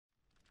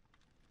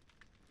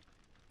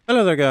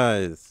Hello there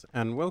guys,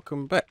 and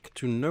welcome back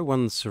to No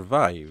One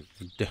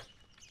Survived.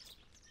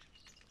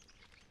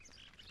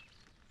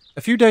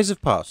 A few days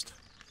have passed.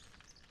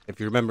 If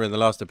you remember in the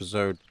last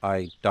episode,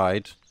 I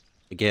died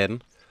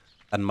again,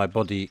 and my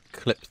body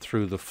clipped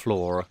through the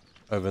floor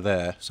over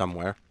there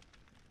somewhere.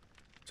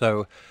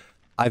 So,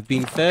 I've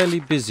been fairly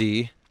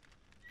busy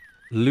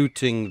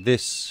looting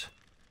this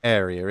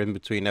area in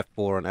between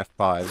F4 and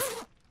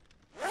F5.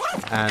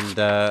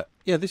 And,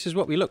 yeah, this is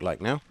what we look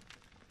like now.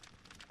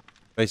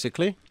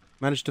 Basically,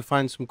 managed to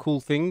find some cool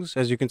things,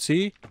 as you can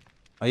see.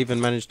 I even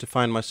managed to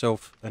find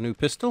myself a new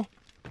pistol.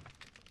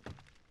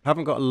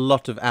 Haven't got a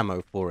lot of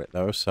ammo for it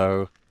though,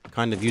 so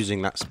kind of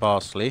using that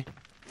sparsely.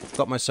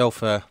 Got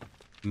myself a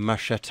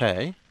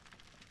machete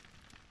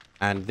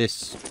and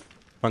this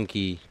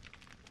funky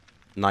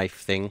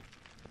knife thing.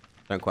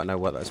 Don't quite know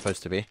what that's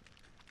supposed to be.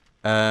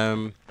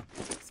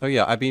 So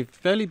yeah, I've been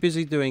fairly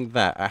busy doing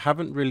that. I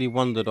haven't really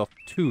wandered off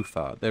too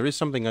far. There is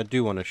something I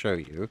do want to show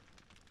you.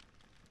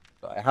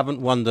 But I haven't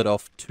wandered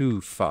off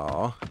too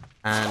far,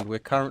 and we're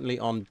currently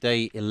on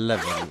day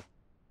 11,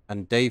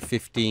 and day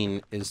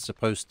 15 is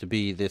supposed to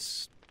be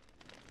this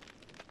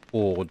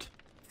board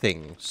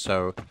thing.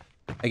 So,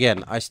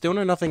 again, I still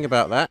know nothing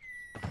about that.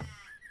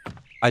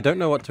 I don't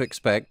know what to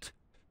expect.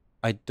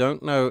 I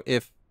don't know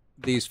if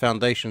these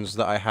foundations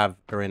that I have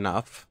are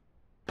enough.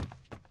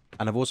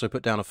 And I've also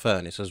put down a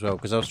furnace as well,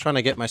 because I was trying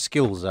to get my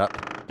skills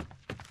up.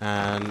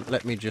 And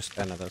let me just...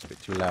 oh no, that's a bit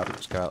too loud.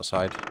 Let's go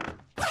outside.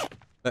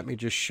 Let me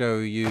just show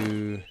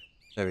you...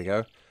 there we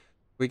go.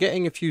 We're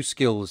getting a few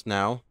skills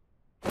now.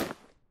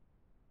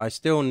 I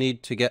still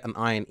need to get an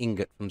iron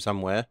ingot from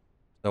somewhere,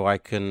 so I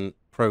can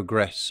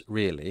progress,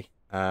 really.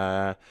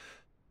 And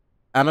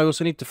I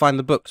also need to find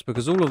the books,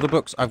 because all of the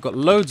books... I've got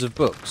loads of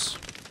books.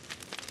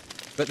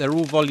 But they're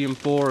all volume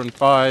 4 and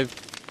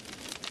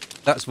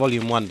 5. That's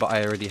volume 1, but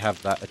I already have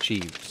that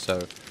achieved.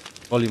 So,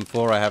 volume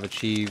 4 I have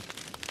achieved.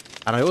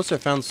 And I also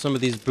found some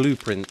of these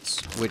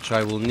blueprints, which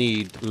I will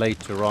need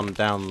later on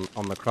down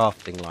on the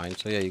crafting line.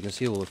 So yeah, you can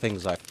see all the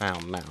things I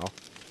found now.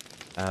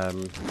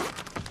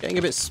 Getting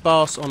a bit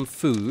sparse on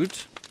food.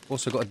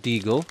 Also got a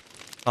deagle,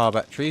 car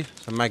battery,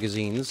 some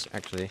magazines,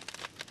 actually.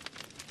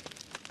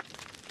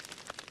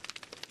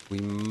 We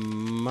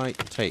might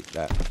take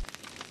that,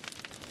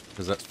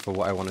 because that's for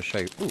what I want to show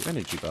you. Ooh,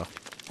 energy bar.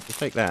 We'll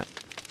take that.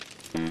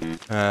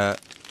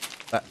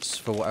 That's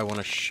for what I want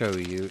to show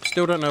you.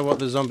 Still don't know what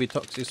the zombie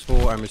tox is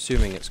for. I'm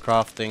assuming it's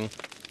crafting.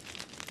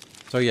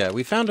 So yeah,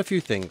 we found a few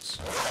things.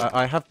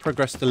 I have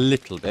progressed a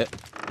little bit.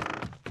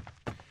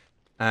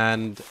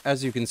 And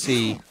as you can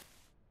see,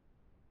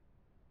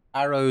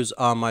 arrows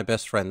are my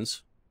best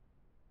friends.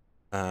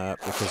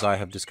 Because I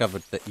have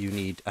discovered that you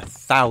need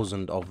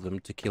 1,000 of them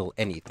to kill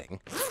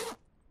anything.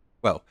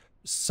 Well,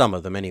 some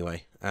of them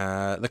anyway.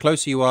 The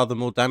closer you are, the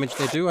more damage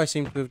they do, I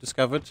seem to have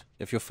discovered.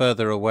 If you're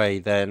further away,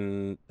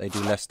 then they do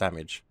less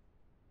damage.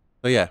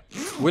 So yeah,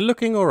 we're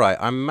looking alright.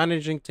 I'm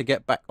managing to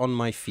get back on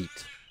my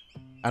feet.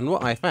 And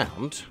what I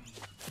found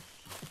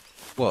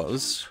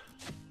was,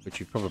 which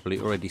you've probably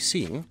already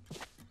seen,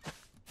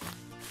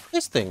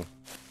 this thing.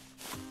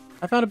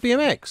 I found a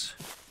BMX.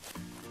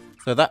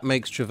 So that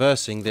makes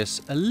traversing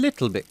this a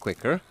little bit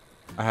quicker,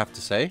 I have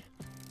to say.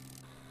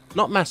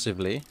 Not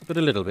massively, but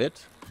a little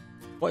bit.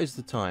 What is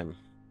the time?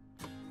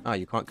 Ah,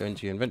 you can't go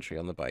into your inventory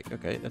on the bike.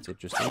 Okay, that's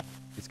interesting.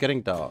 It's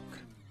getting dark.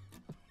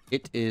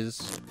 It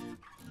is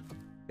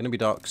going to be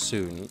dark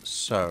soon,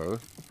 so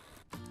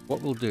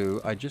what we'll do,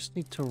 I just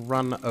need to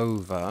run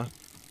over.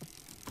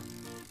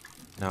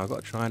 Now, I've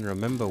got to try and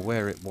remember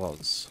where it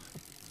was.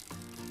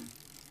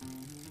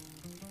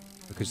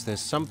 Because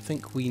there's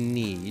something we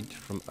need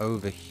from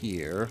over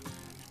here.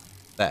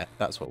 There,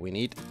 that's what we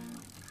need.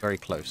 Very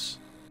close.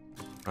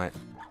 Right,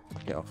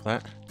 get off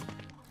that.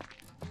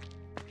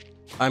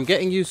 I'm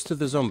getting used to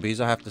the zombies,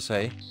 I have to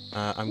say.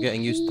 I'm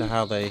getting used to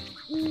how they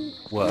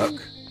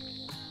work.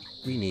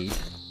 We need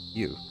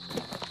you.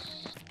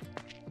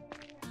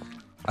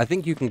 I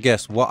think you can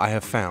guess what I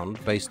have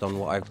found based on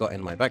what I've got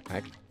in my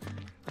backpack.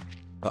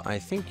 But I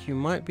think you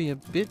might be a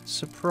bit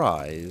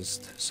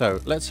surprised. So,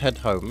 let's head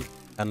home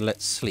and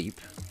let's sleep.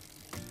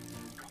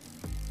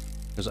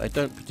 Because I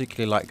don't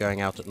particularly like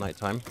going out at night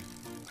time.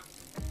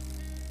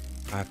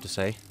 I have to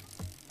say.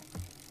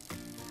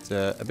 It's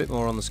a bit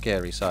more on the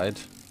scary side.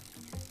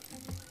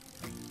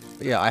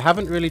 But yeah, I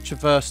haven't really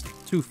traversed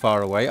too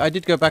far away. I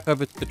did go back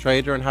over to the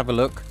trader and have a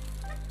look.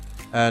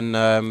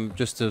 And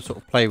just to sort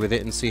of play with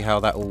it and see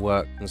how that all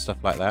worked and stuff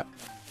like that.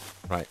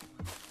 Right.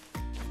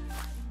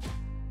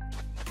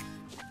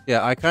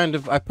 Yeah, I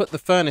put the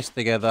furnace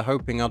together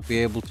hoping I'd be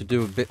able to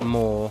do a bit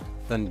more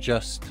than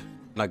just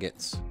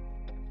nuggets.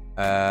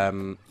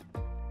 But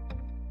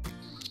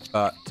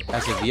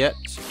as of yet,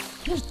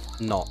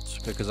 not.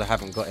 Because I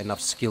haven't got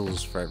enough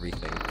skills for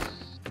everything.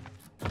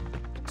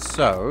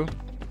 So...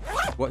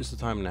 what is the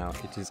time now?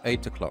 It is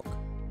 8 o'clock.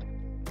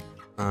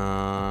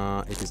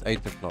 It is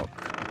 8 o'clock.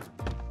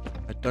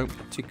 I don't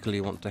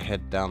particularly want to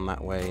head down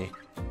that way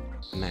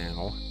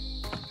now.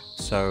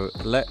 So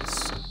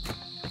let's...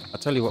 I'll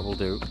tell you what we'll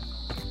do.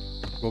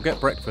 We'll get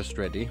breakfast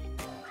ready.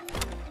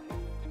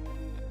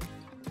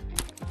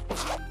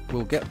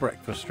 we'll get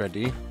breakfast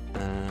ready.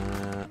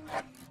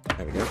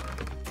 There we go.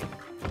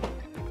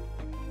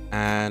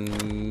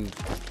 And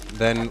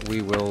then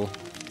we will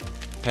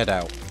head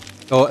out.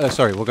 Oh,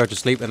 sorry, we'll go to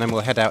sleep and then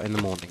we'll head out in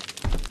the morning.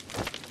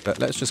 But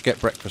let's just get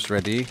breakfast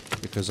ready,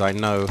 because I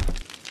know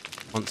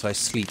once I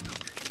sleep,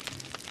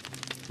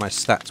 my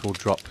stats will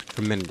drop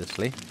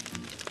tremendously.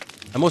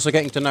 I'm also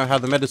getting to know how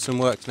the medicine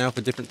works now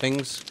for different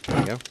things. There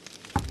we go.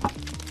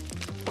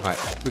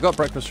 Right, we got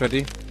breakfast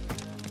ready.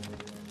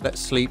 Let's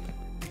sleep.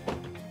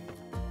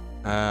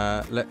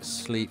 Let's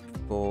sleep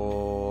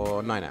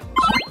for 9 hours.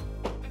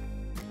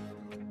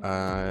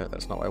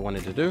 That's not what I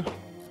wanted to do.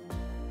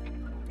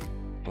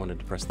 I wanted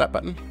to press that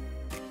button.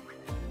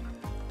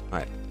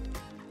 Right.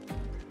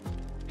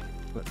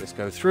 Let this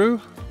go through.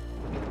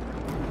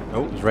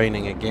 Oh, it's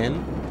raining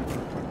again.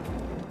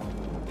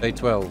 Day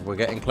 12. We're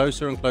getting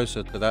closer and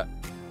closer to that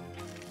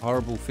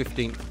horrible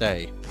 15th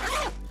day.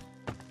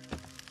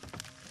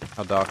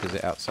 How dark is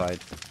it outside?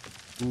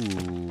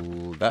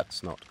 Ooh,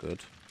 that's not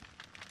good.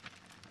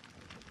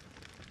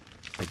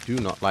 I do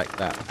not like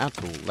that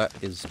at all. That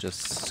is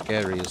just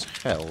scary as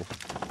hell.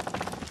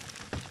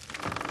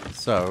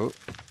 So,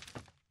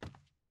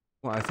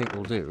 what I think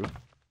we'll do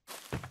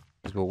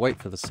is we'll wait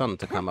for the sun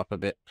to come up a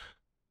bit.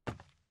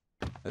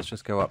 Let's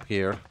just go up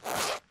here.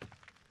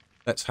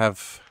 Let's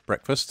have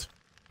breakfast.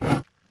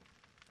 And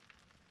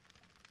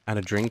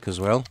a drink as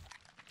well.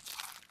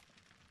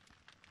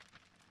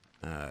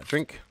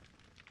 Drink.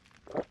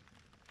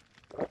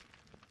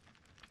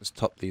 Let's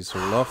top these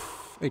all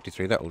off.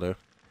 83, that'll do.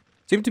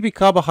 Seem to be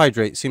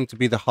carbohydrates, seem to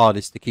be the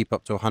hardest to keep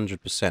up to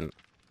 100%.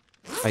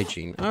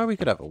 Hygiene. Oh, we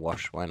could have a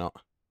wash, why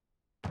not?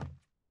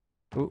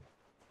 Ooh,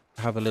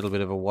 have a little bit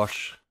of a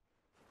wash.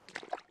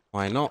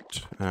 Why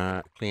not?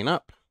 Clean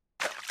up.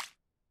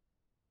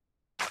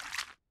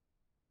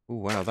 Oh,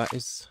 wow, that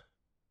is...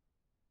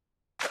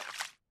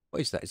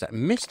 What is that? Is that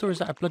mist or is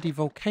that a bloody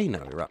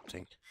volcano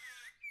erupting?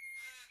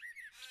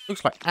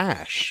 Looks like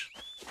ash.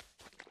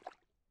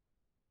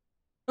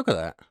 Look at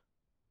that.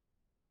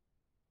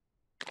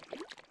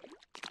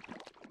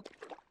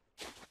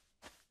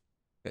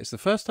 It's the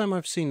first time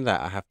I've seen that,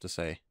 I have to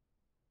say.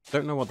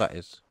 Don't know what that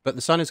is. But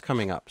the sun is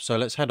coming up, so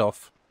let's head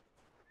off.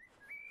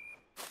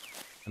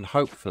 And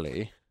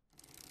hopefully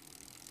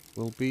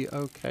we'll be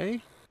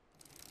okay.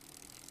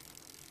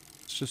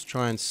 Let's just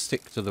try and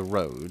stick to the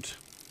road.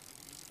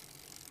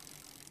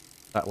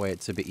 That way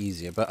it's a bit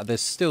easier. But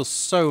there's still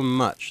so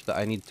much that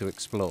I need to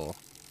explore.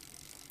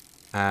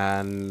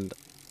 And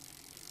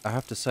I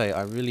have to say,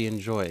 I'm really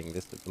enjoying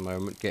this at the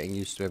moment. Getting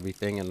used to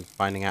everything and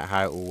finding out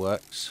how it all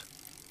works.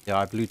 Yeah,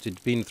 I've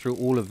been through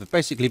all of the...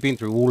 Basically been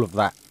through all of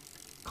that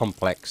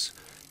complex.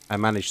 I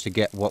managed to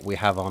get what we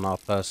have on our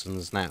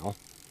persons now.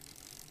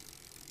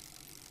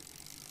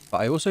 But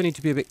I also need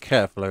to be a bit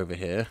careful over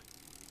here.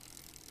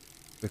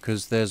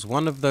 Because there's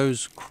one of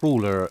those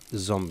crawler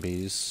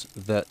zombies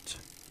that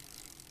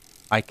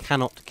I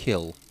cannot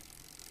kill.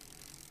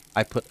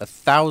 I put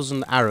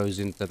 1,000 arrows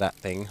into that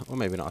thing, or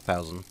maybe not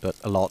 1,000, but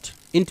a lot,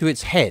 into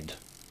its head,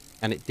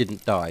 and it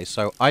didn't die.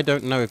 So I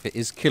don't know if it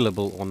is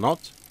killable or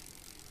not.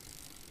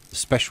 The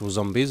special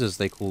zombies, as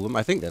they call them.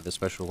 I think they're the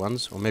special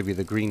ones, or maybe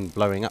the green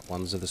blowing up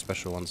ones are the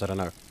special ones. I don't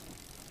know.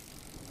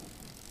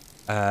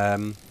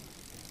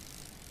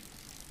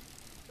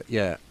 But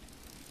yeah.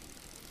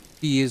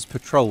 He is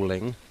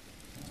patrolling,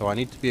 so I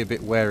need to be a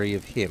bit wary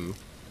of him.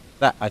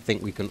 That, I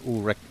think we can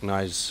all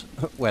recognize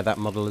where that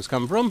model has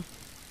come from.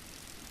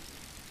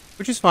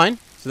 Which is fine.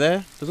 It's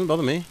there. Doesn't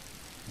bother me.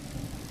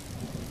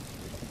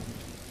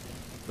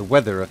 The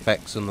weather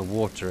effects on the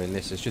water in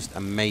this is just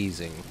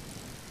amazing.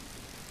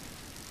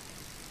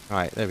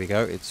 Right, there we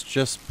go. It's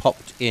just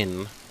popped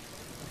in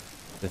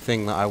the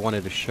thing that I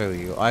wanted to show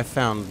you. I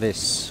found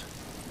this.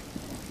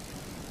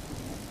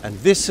 And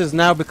this has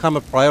now become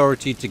a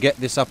priority to get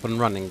this up and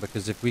running.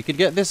 Because if we could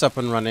get this up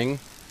and running...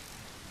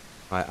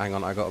 Right, hang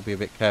on. I got to be a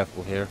bit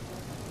careful here.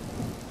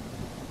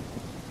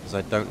 Because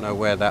I don't know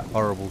where that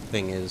horrible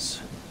thing is.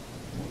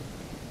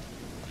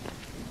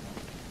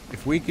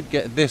 If we could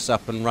get this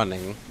up and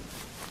running...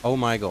 Oh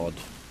my god.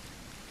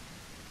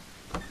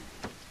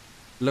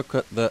 Look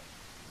at the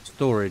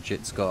storage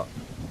it's got.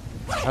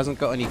 It hasn't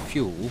got any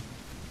fuel.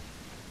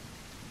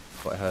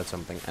 But I heard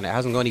something. And it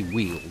hasn't got any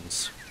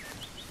wheels.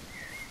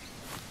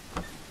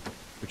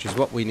 Which is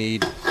what we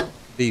need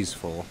these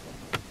for.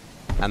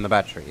 And the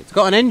battery. It's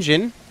got an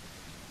engine.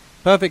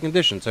 Perfect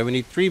condition. So we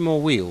need 3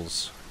 more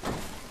wheels.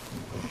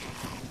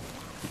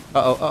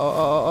 Uh-oh,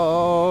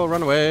 uh-oh,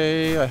 run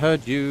away. I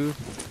heard you.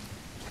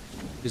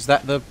 Is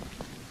that the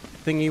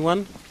thingy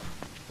one?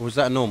 Or was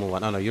that a normal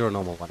one? Oh no, you're a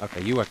normal one.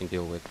 Okay, you I can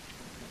deal with.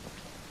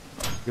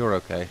 You're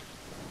okay.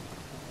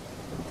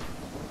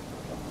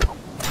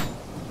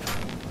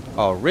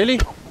 Oh, really?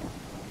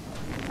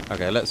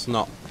 Okay, let's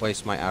not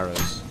waste my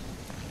arrows.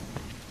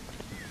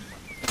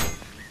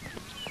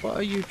 What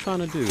are you trying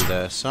to do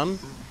there, son?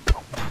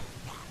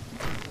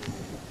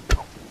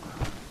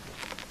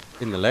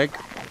 In the leg.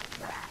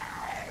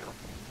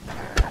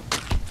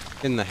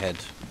 In the head.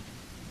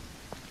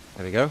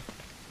 There we go.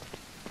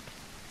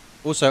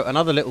 Also,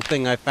 another little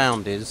thing I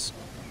found is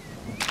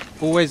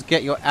always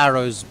get your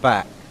arrows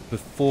back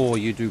before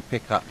you do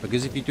pick up,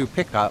 because if you do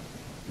pick up,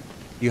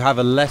 you have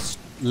a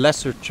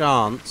lesser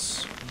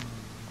chance.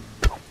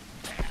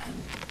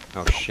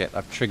 Oh shit,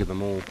 I've triggered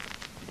them all.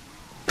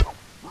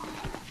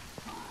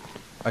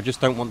 I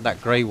just don't want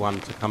that grey one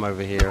to come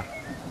over here.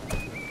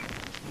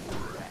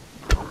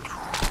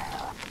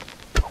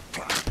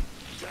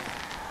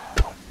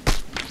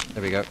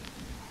 There we go.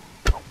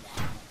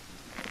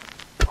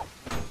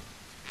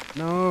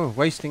 No,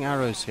 wasting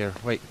arrows here.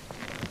 Wait.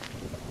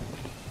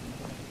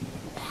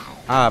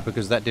 Ah,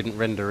 because that didn't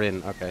render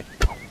in. Okay.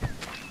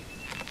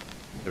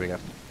 There we go.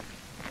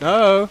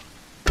 No!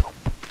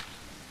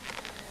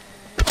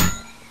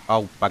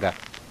 Oh, bugger.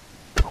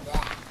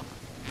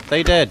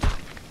 Stay dead.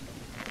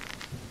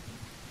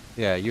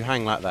 Yeah, you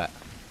hang like that.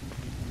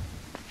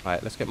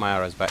 Right, let's get my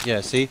arrows back.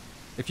 Yeah, see?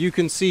 If you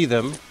can see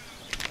them,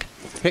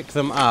 pick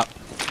them up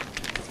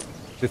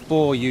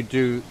before you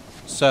do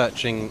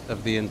searching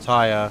of the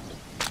entire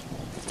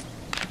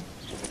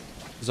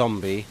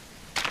zombie.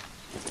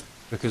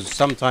 Because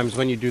sometimes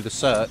when you do the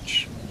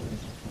search,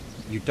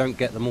 you don't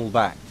get them all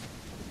back.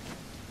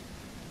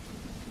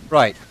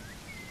 Right.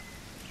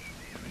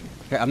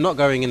 Okay, I'm not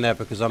going in there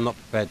because I'm not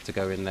prepared to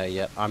go in there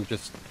yet. I'm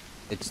just...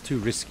 It's too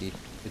risky.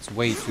 It's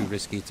way too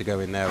risky to go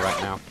in there right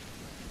now.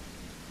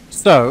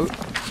 So,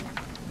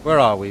 where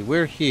are we?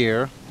 We're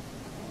here.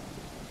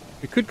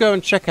 We could go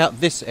and check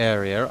out this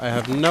area. I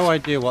have no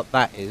idea what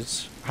that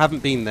is.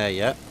 Haven't been there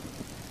yet.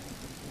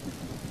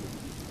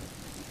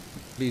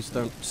 Please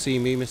don't see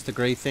me, Mr.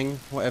 Grey Thing,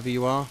 whatever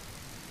you are.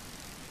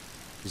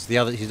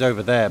 He's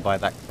over there by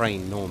that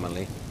crane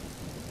normally.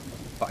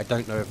 But I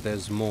don't know if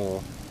there's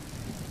more.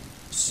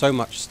 So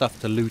much stuff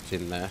to loot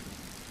in there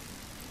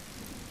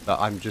that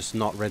I'm just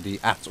not ready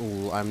at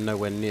all. I'm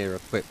nowhere near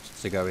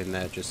equipped to go in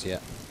there just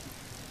yet.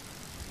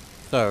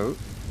 So,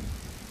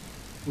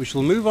 we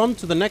shall move on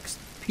to the next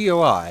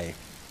POI,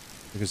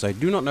 because I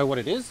do not know what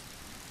it is.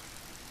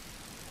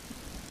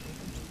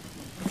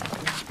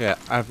 Yeah,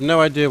 I have no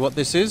idea what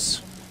this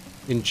is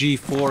in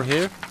G4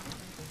 here,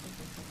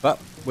 but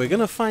we're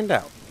gonna find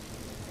out.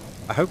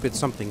 I hope it's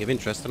something of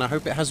interest, and I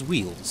hope it has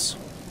wheels,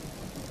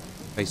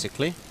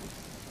 basically.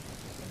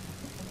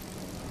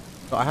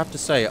 But I have to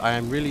say, I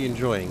am really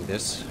enjoying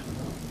this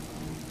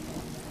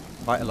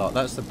quite a lot.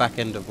 That's the back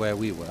end of where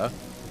we were.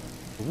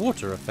 The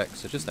water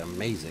effects are just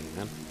amazing,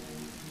 man.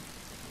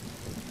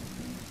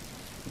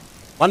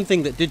 One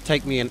thing that did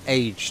take me an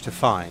age to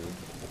find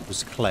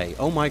was clay.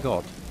 Oh my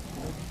god.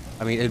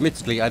 I mean,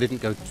 admittedly, I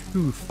didn't go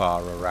too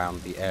far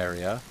around the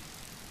area.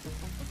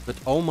 But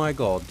oh my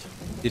god,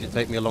 did it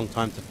take me a long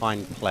time to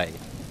find clay.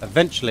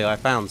 Eventually I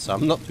found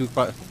some, not too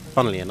far,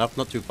 funnily enough,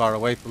 not too far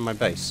away from my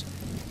base.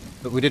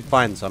 But we did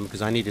find some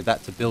because I needed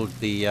that to build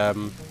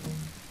the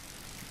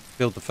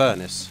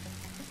furnace.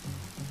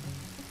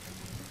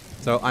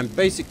 So I'm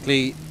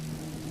basically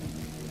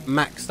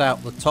maxed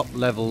out the top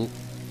level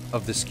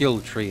of the skill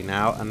tree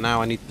now, and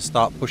now I need to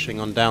start pushing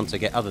on down to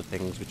get other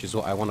things, which is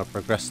what I want to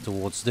progress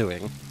towards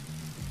doing.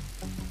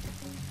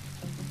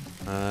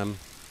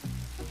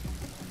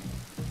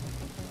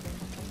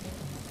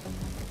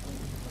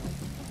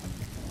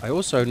 I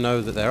also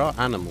know that there are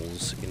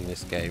animals in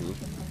this game,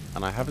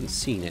 and I haven't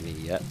seen any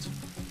yet,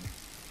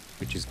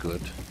 which is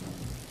good.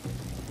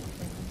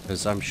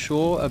 Because I'm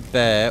sure a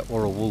bear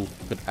or a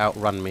wolf could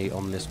outrun me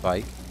on this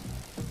bike.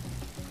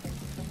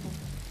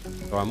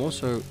 So I'm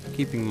also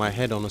keeping my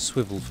head on a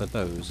swivel for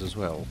those as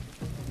well,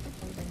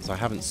 because I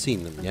haven't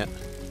seen them yet.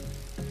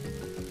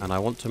 And I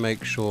want to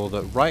make sure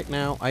that right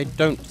now I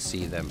don't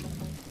see them.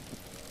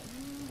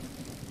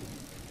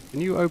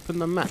 Can you open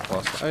the map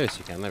whilst... Oh yes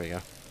you can, there we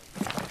go.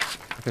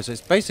 Okay, so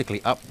it's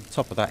basically up the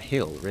top of that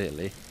hill,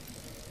 really.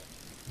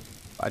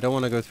 But I don't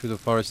want to go through the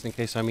forest in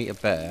case I meet a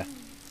bear.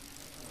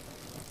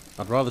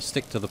 I'd rather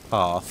stick to the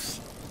path.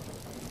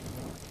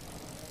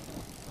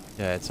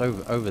 Yeah, it's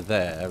over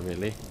there,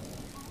 really.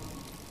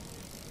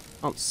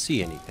 Can't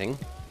see anything.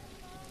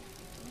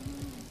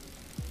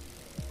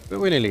 But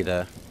we're nearly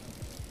there.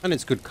 And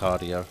it's good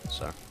cardio,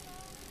 so...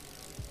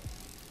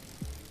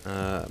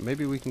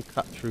 maybe we can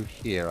cut through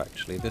here,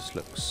 actually. This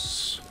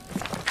looks...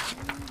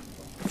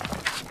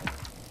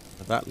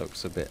 That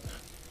looks a bit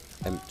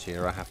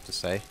emptier, I have to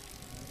say.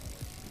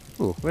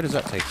 Ooh, where does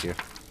that take you?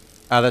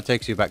 Ah, that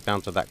takes you back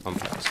down to that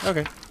complex.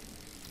 Okay.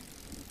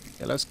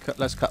 Yeah, let's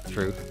cut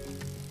through.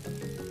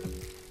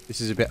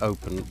 This is a bit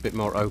open, a bit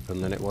more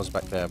open than it was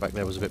back there. Back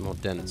there was a bit more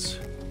dense.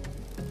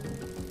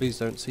 Please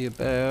don't see a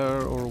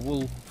bear or a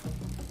wolf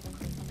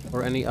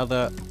or any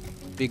other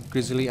big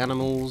grizzly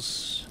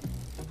animals.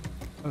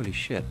 Holy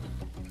shit.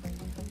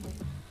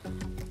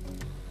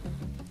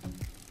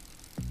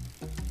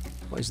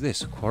 What is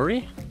this? A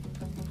quarry?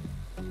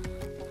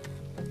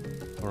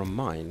 Or a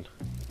mine?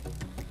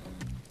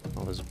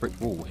 Oh, there's a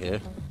brick wall here.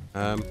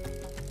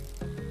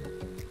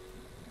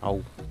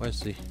 Oh, where's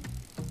the...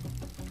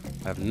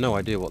 I have no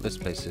idea what this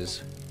place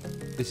is.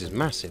 This is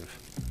massive.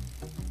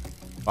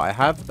 But I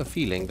have a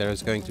feeling there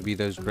is going to be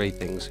those grey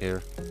things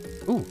here.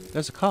 Ooh,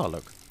 there's a car,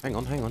 look. Hang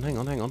on, hang on, hang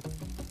on, hang on.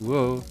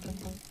 Whoa.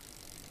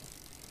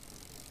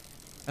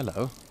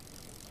 Hello.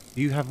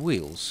 Do you have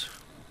wheels?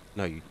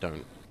 No, you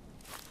don't.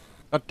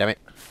 God damn it.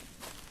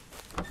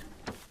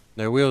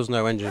 No wheels,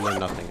 no engine, no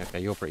nothing. Okay,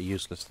 you're pretty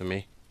useless to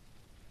me.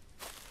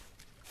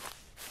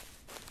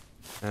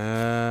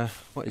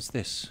 What is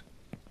this?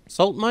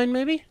 Salt mine,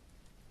 maybe?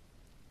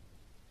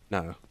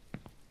 No.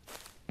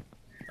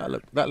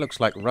 That looks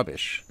like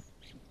rubbish.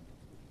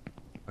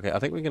 Okay, I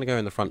think we're going to go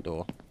in the front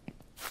door.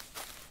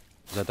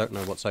 Because I don't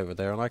know what's over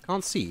there and I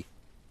can't see.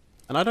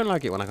 And I don't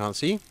like it when I can't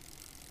see.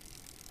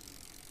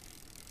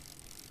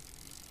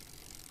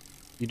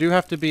 You do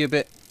have to be a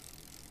bit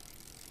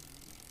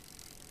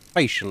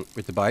patient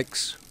with the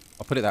bikes.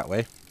 I'll put it that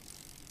way.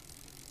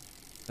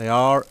 They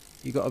are...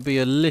 You got to be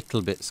a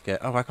little bit scared.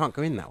 Oh, I can't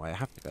go in that way. I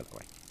have to go that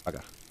way.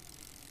 Bugger.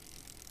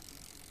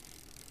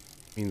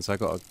 Means I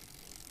got to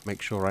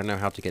make sure I know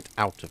how to get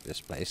out of this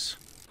place.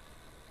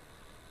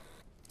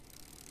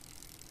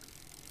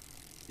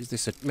 Is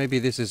this a... Maybe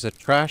this is a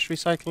trash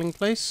recycling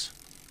place?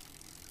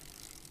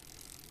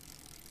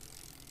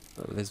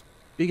 Oh, there's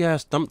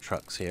big-ass dump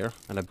trucks here.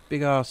 And a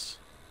big-ass...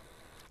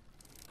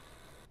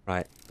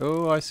 Right.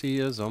 Oh, I see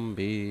a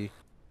zombie.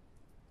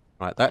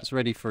 Right, that's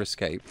ready for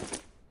escape.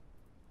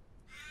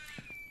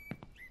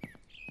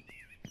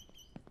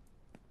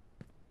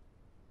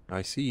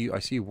 I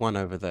see one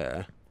over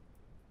there.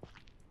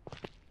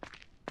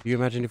 Can you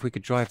imagine if we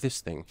could drive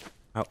this thing?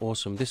 How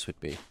awesome this would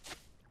be.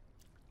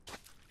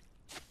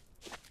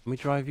 Can we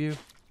drive you?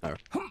 No.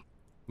 Can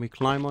we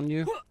climb on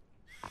you?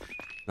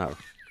 No.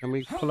 Can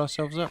we pull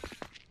ourselves up?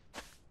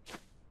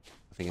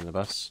 Nothing in the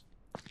bus.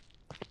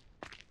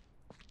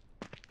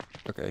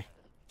 Okay.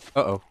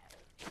 Uh-oh.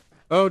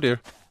 Oh dear.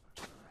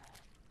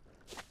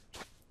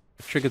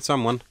 I triggered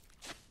someone.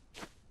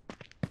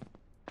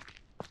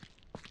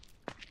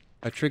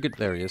 I triggered...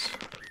 There he is.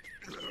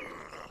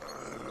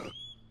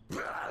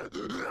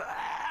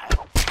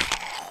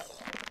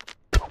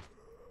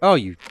 Oh,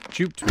 you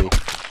duped me.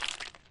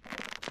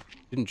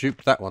 Didn't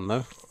dupe that one,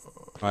 though.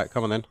 Alright,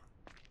 come on then.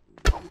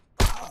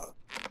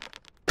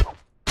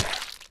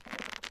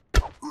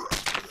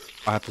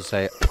 I have to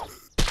say it.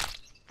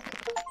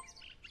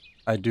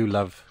 I do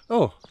love...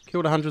 Oh,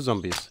 killed 100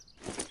 zombies.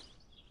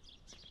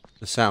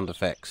 The sound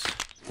effects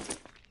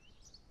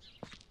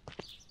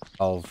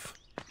of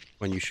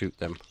when you shoot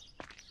them.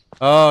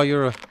 Oh,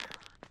 you're a...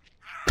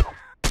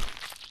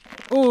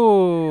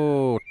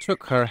 Oh,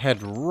 took her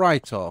head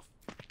right off.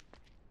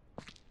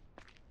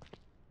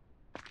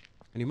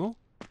 Any more?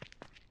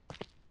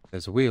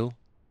 There's a wheel.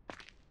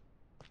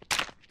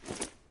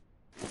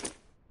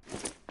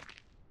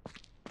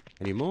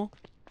 Any more?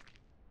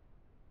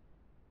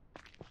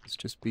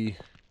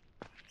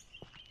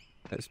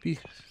 Let's be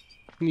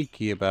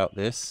sneaky about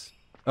this.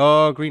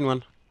 Oh, green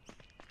one.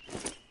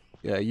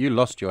 Yeah, you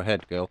lost your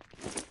head, girl.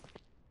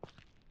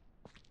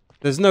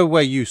 There's no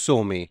way you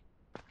saw me.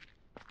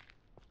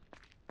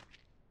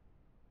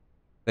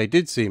 They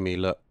did see me,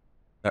 look.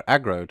 They're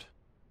aggroed.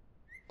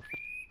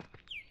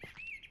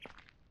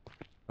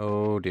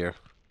 Oh dear.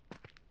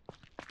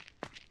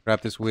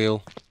 Grab this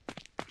wheel.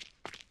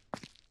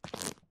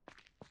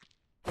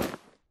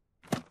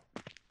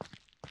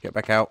 Get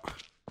back out.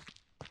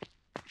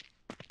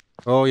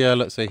 Oh yeah,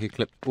 let's say he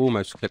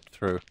almost clipped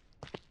through.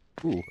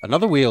 Ooh,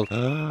 another wheel.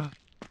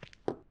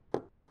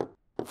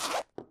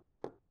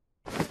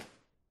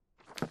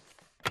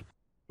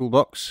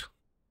 Toolbox.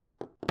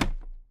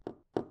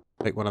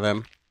 Take one of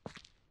them.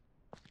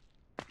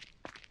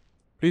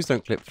 Please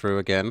don't clip through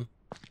again.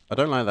 I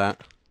don't like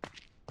that.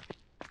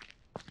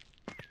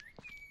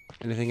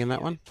 Anything in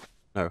that one?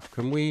 No.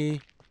 Can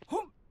we...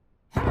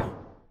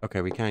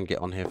 Okay, we can get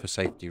on here for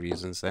safety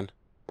reasons then.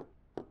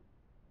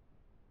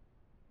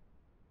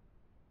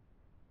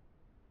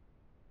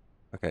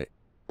 Okay.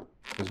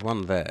 There's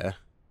one there.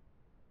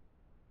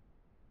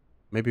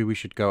 Maybe we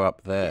should go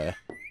up there.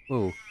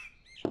 Ooh.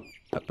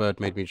 That bird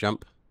made me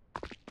jump.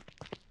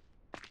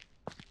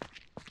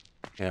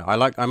 Yeah,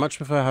 I much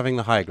prefer having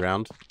the high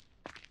ground.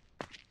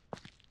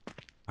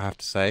 I have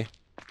to say.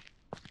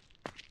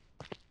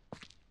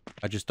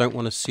 I just don't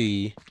want to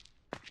see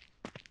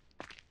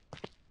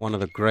one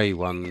of the grey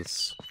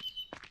ones.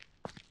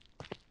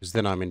 Because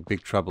then I'm in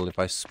big trouble if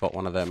I spot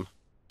one of them.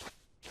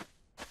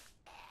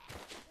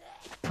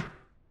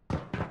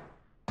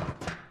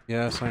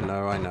 Yes, I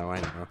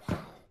know.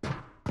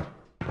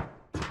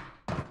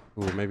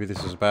 Ooh, maybe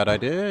this is a bad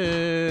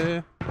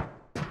idea.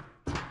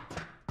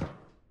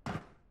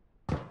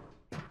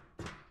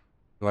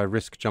 Do I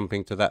risk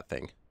jumping to that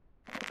thing?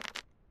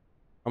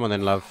 Come on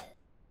then, love.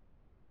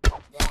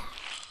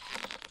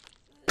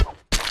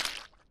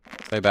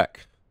 Stay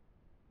back.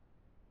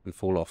 And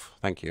fall off.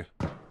 Thank you.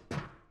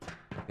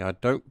 Yeah, I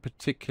don't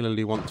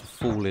particularly want to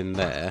fall in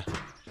there.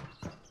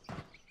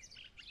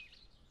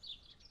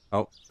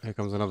 Oh, here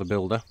comes another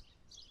builder.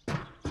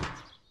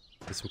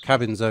 There's some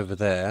cabins over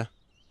there.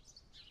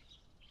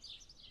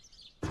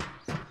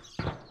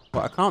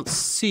 Well, I can't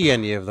see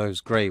any of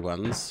those grey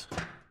ones.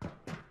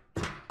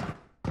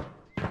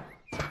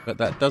 But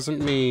that doesn't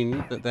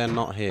mean that they're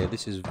not here.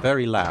 This is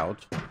very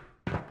loud.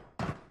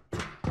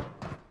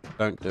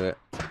 Don't do it.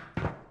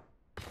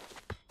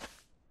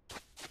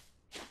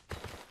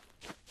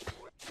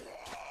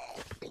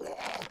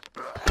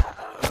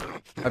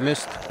 I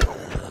missed.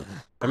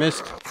 I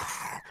missed.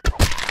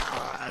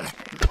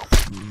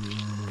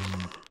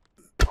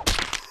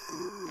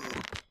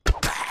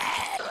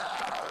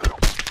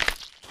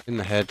 In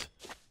the head.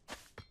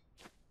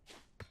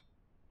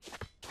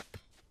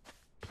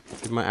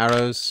 Give my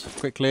arrows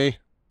quickly.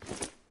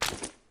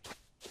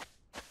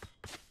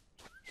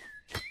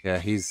 Yeah,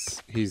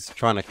 he's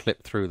trying to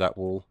clip through that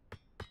wall.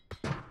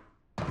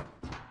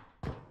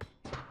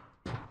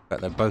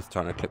 But they're both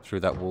trying to clip through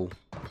that wall.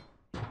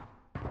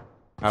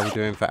 How are we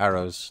doing for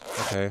arrows?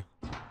 Okay.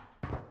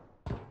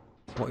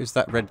 What is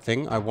that red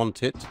thing? I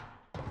want it.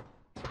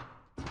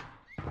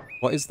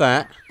 What is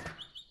that?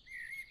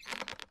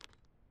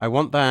 I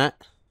want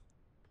that.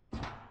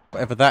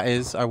 Whatever that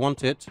is, I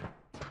want it.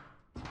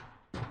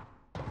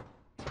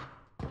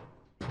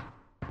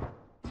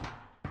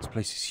 This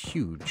place is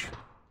huge.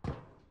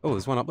 Oh,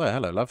 there's one up there.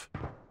 Hello, love.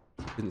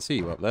 Didn't see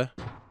you up there.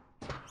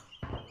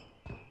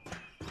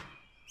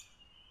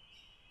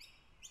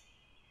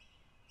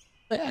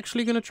 They're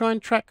actually going to try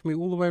and track me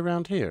all the way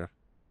around here.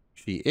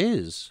 She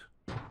is.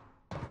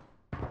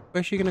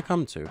 Where's she going to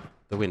come to?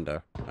 The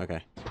window.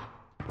 Okay.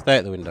 Stay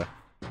at the window.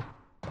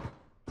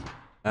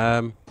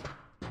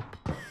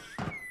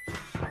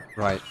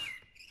 Right.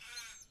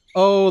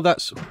 Oh,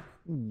 that's...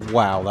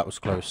 Wow, that was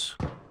close.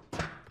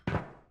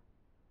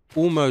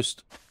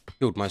 Almost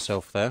killed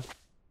myself there.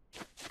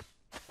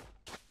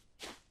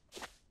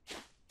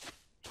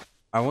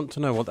 I want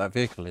to know what that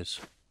vehicle is.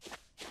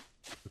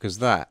 Because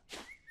that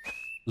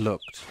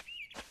looked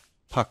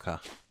pucker.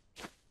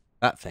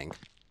 That thing.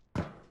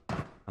 And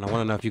I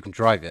want to know if you can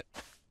drive it.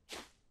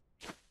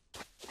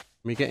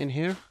 Can we get in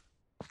here?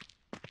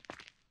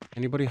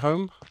 Anybody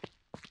home?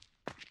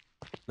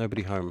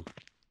 Nobody home.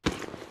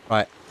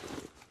 Right.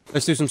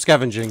 Let's do some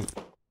scavenging.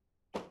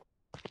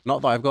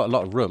 Not that I've got a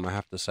lot of room, I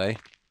have to say.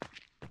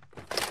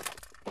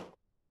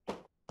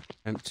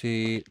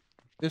 Empty.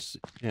 This,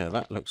 yeah,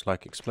 that looks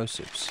like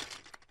explosives.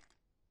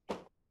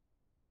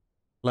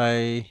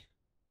 Clay.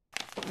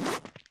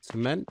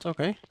 Cement.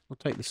 Okay, we'll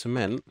take the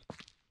cement.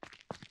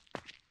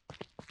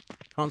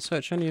 Can't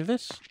search any of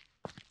this?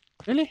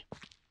 Really?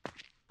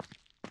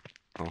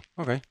 Oh,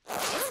 okay.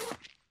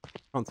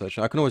 Can't search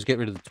it. I can always get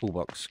rid of the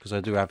toolbox, because I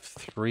do have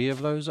 3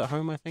 of those at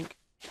home, I think.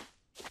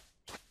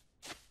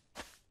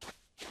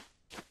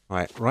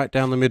 Right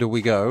down the middle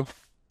we go.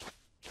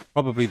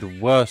 Probably the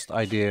worst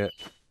idea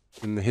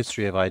in the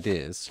history of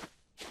ideas.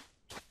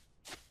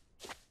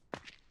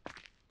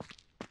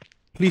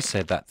 Please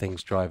say that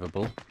thing's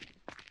drivable.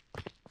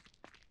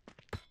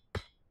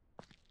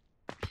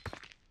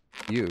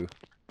 You.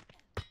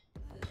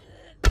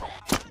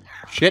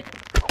 Shit.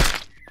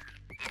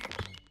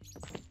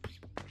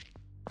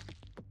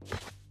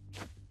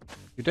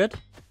 You dead?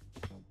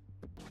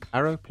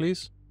 Arrow,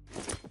 please.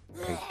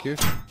 Thank you.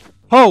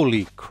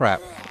 Holy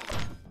crap.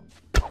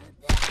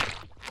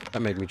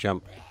 That made me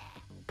jump.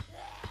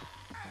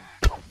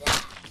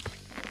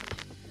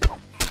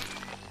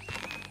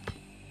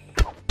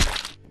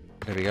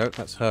 There we go.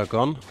 That's her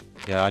gone.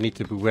 Yeah, I need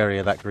to be wary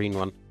of that green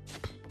one.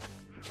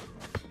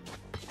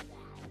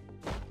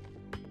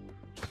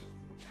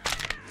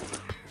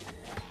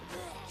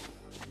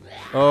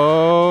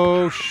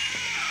 Oh,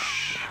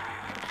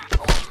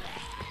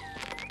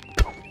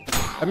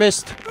 I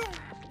missed.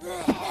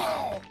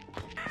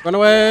 Run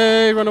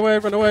away, run away,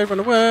 run away, run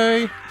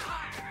away.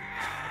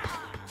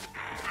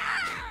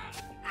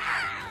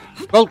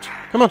 Bolt,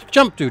 come on,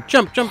 jump, dude.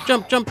 Jump, jump,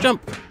 jump, jump,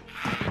 jump.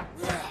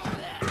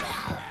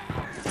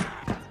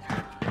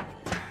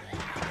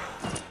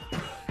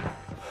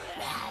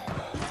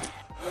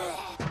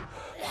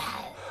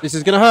 This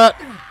is gonna hurt.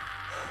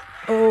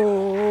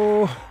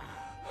 Oh.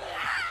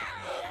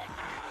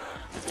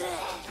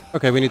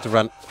 Okay, we need to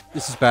run.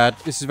 This is bad.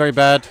 This is very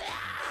bad.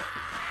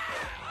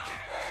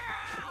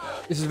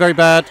 This is very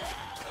bad.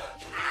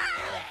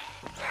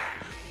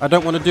 I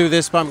don't want to do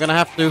this, but I'm gonna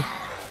have to.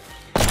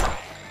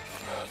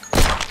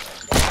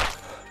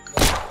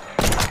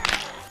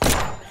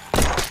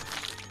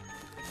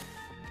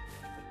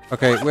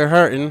 Okay, we're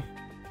hurting.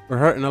 We're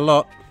hurting a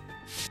lot.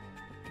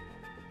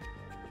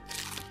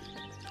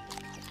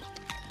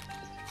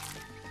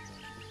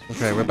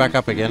 Okay, we're back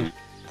up again.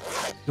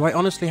 Do I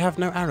honestly have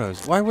no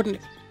arrows? Why wouldn't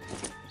it...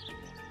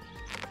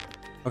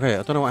 Okay,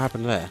 I don't know what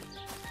happened there.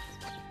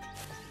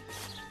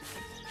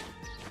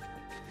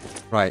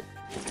 Right.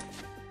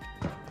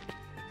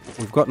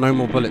 We've got no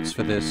more bullets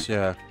for this,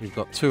 yeah. We've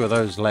got 2 of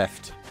those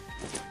left.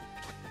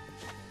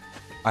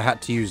 I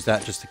had to use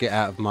that just to get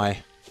out of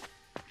my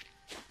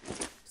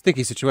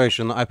sticky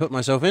situation that I put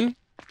myself in.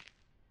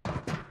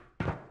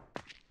 As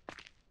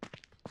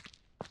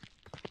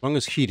long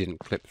as he didn't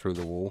clip through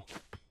the wall.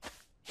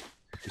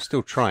 He's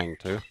still trying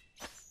to.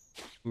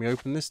 Can we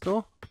open this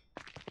door?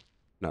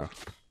 No.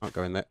 Can't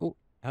go in there. Oh,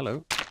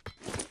 hello.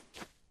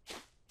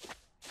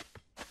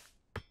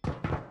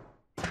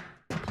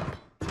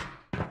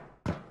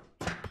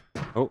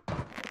 Oh.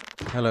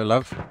 Hello,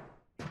 love.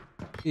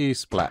 He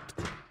splat.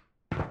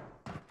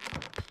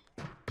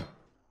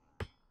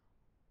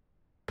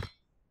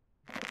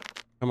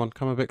 Come on,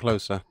 come a bit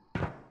closer.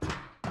 I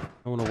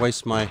don't want to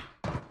waste my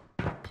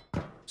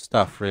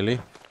stuff, really.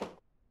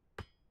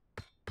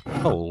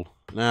 Coal.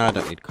 No, I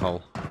don't need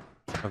coal.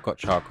 I've got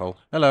charcoal.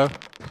 Hello.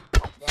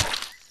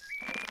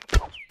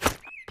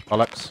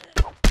 Bollocks.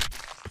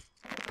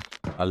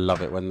 I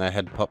love it when their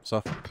head pops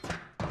off.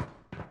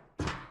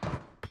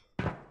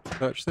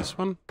 Search this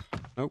one?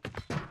 Nope.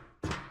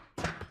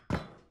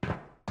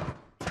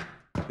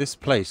 This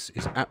place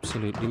is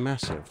absolutely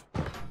massive.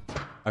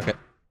 Okay.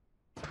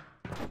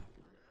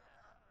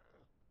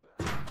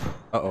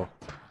 Uh-oh.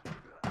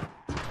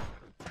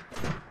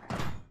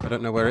 I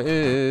don't know where it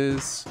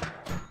is.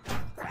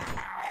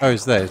 Oh,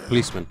 it's there. It's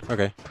policeman.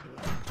 Okay.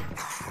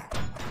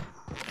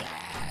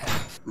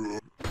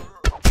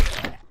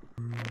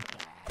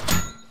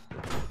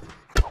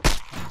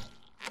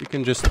 You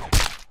can just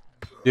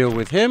deal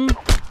with him.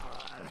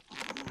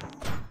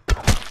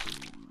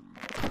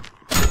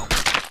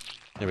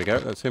 There we go.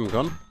 That's him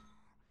gone.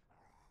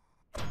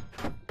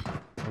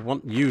 I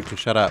want you to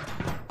shut up.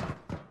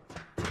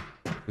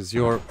 Because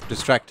you're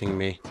distracting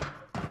me.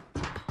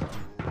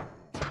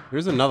 There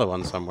is another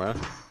one somewhere.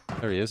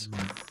 There he is.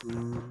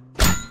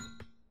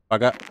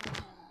 Bugger.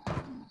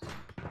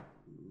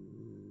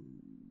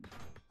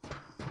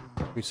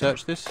 We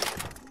search this?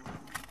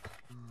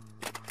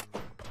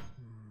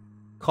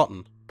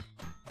 Cotton.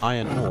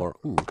 Iron ore.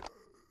 Ooh.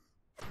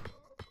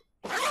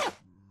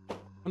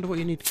 Wonder what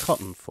you need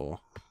cotton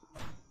for.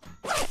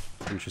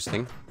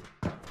 Interesting.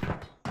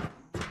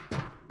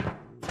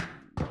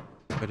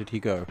 Where did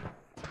he go?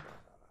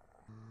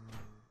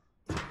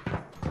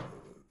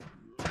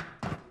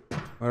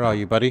 Where are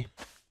you, buddy?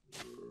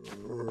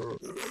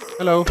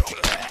 Hello.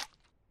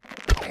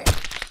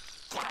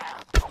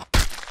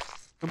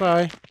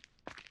 Goodbye.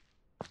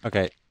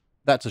 Okay,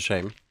 that's a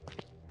shame.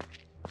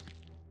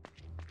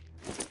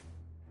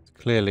 It's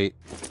clearly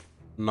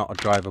not a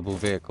drivable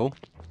vehicle.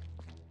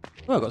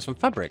 Oh, I got some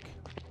fabric.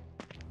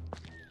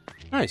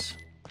 Nice.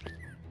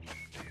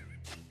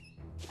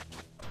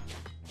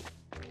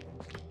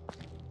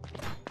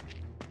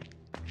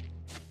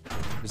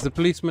 Is the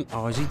policeman...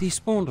 Oh, is he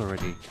despawned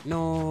already?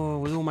 No,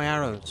 with all my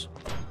arrows.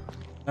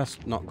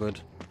 That's not good.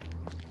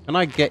 Can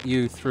I get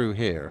you through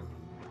here?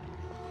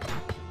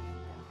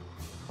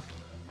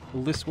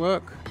 Will this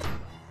work?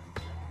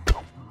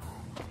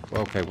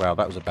 Okay, wow,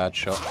 that was a bad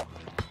shot.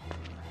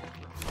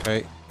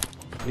 Okay.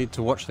 Need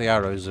to watch the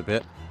arrows a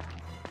bit.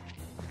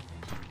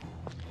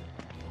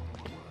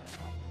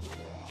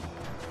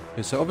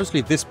 Okay, so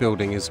obviously this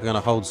building is going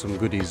to hold some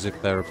goodies if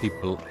there are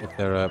people... If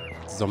there are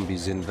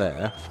zombies in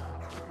there.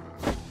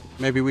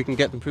 Maybe we can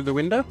get them through the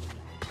window?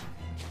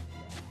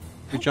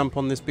 We jump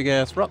on this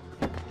big-ass rock.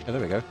 Yeah, there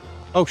we go.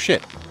 Oh,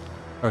 shit.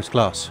 Oh, it's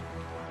glass.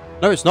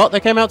 No, it's not. They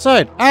came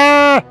outside.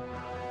 Ah!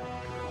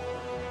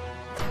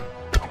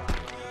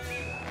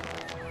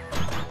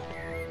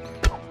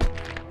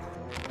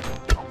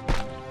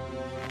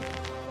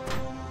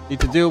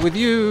 Need to deal with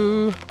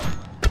you.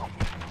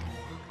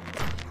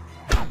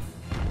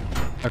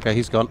 Okay,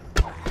 he's gone.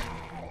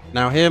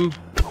 Now him.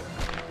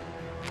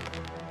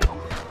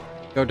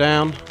 Go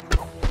down.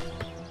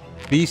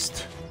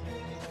 Beast.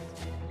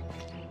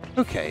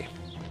 Okay.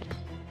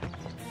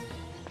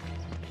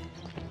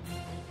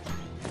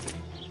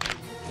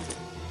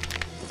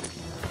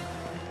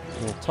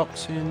 More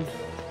toxin.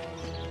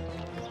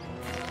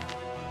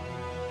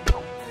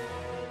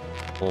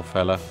 Poor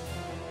fella.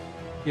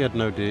 He had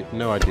no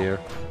idea.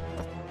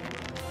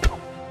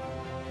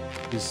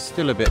 He's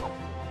still a bit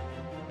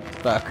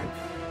stuck.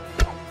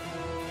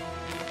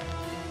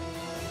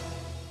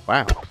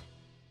 Wow.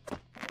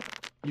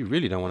 You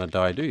really don't want to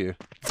die, do you?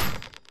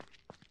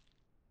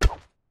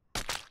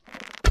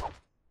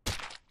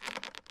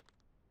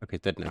 Okay,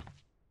 dead now.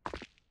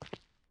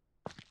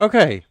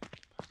 Okay.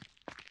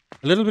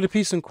 A little bit of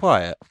peace and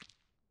quiet.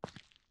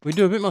 We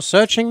do a bit more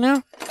searching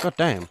now? God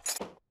damn.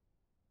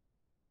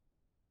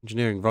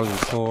 Engineering volume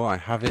 4, I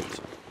have it.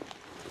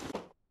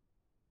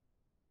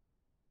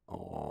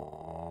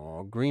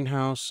 Oh,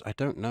 greenhouse, I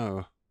don't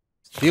know.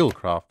 Steel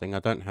crafting, I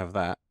don't have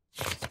that.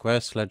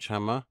 Square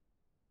sledgehammer.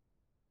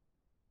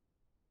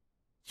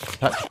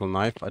 Tactical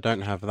knife, I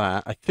don't have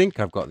that. I think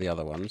I've got the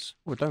other ones.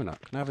 Oh, a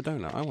donut. Can I have a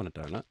donut? I want a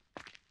donut.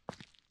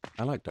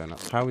 I like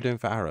donuts. How are we doing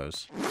for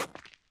arrows?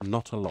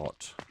 Not a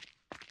lot.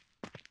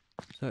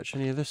 Search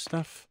any of this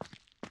stuff?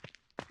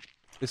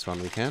 This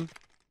one we can.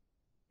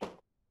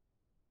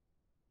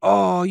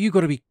 Oh, you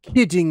gotta be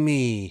kidding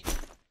me!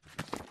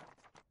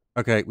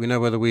 Okay, we know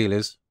where the wheel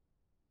is.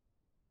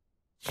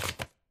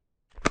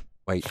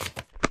 Wait.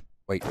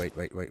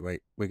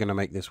 Wait. We're gonna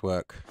make this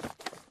work.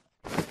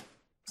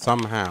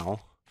 Somehow,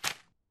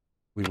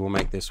 we will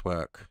make this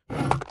work.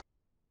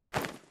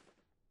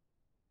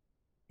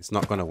 It's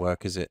not gonna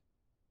work, is it?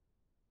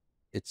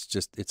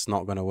 It's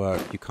not gonna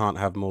work. You can't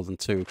have more than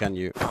two, can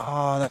you?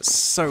 Oh, that's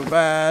so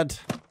bad.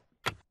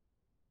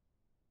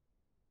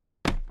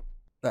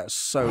 That's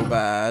so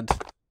bad.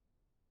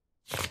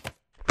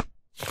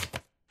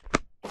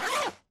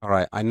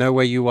 Alright, I know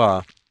where you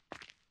are.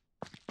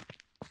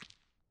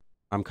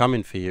 I'm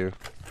coming for you.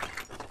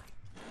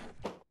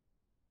 What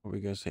are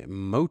we going to say?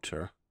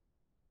 Motor?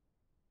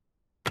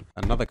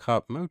 Another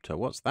car motor?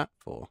 What's that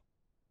for?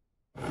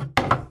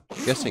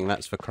 Guessing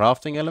that's for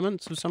crafting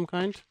elements of some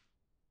kind.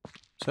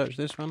 Search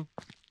this one.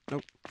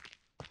 Nope.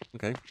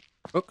 Okay.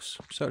 Books.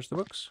 Search the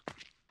books.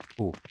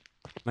 Ooh.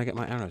 Can I get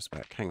my arrows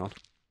back? Hang on.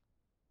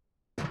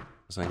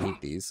 Because I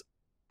need these.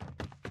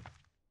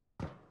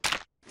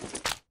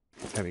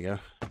 There we go.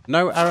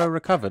 No arrow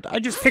recovered. I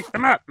just picked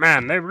them up,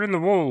 man. They were in the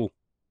wall.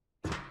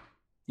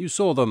 You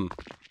saw them.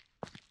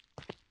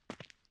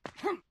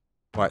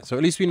 Right, so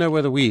at least we know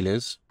where the wheel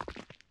is.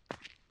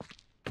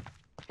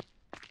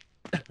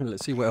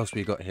 Let's see what else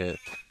we got here.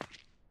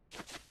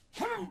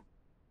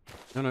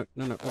 No.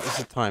 What is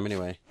the time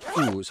anyway?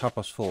 Ooh, it's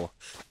 4:30.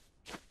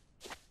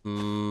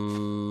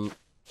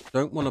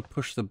 Don't want to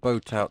push the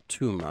boat out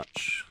too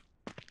much.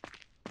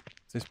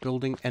 Is this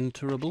building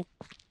enterable?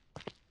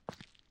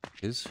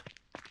 It is.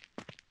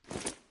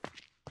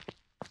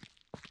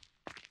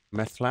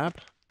 Meth lab?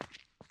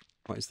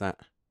 What is that?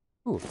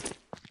 Ooh.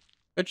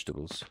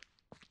 Vegetables.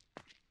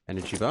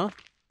 Energy bar?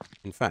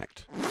 In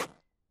fact,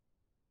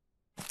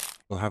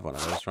 we'll have one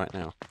of those right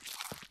now.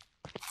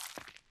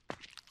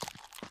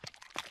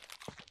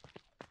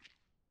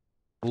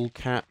 Wool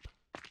cap.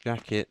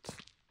 Jacket.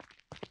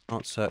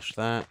 Can't search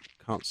that.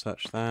 Can't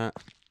search that.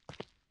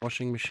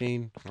 Washing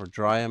machine. Or a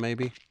dryer,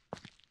 maybe.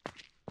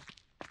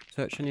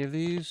 Search any of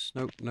these?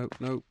 Nope.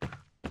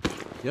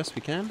 Yes,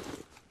 we can.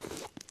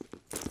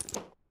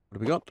 What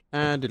have we got?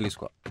 And diddly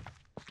squat.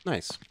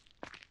 Nice.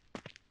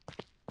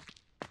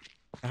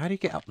 How do you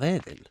get up there,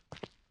 then?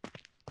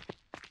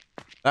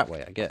 That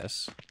way, I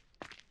guess.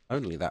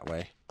 Only that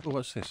way. Oh,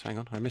 what's this? Hang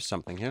on, I missed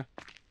something here.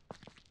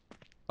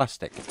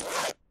 Plastic.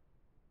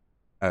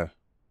 Oh.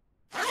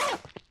 I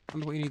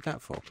wonder what you need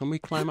that for. Can we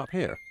climb up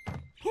here?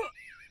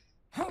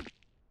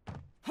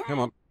 Come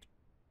on.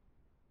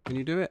 Can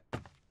you do it?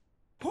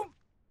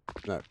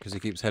 No, because he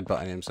keeps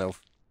headbutting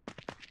himself.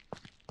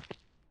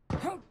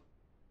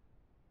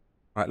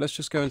 Right, let's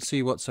just go and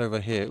see what's over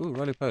here. Ooh,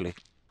 roly-poly.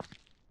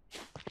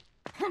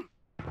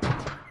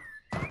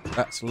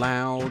 That's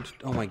loud.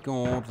 Oh my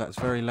god, that's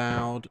very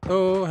loud.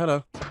 Oh,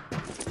 hello.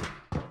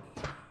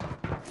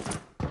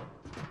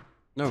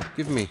 No,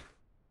 give me.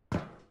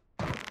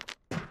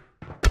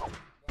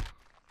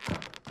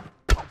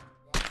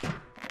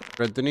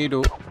 Thread the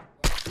needle.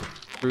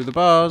 Through the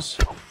bars.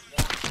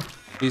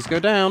 Please go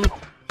down.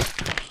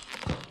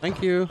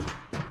 Thank you.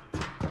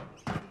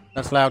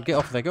 That's loud. Get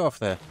off there, get off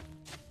there.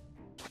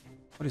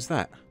 What is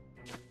that?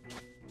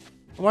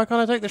 Why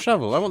can't I take the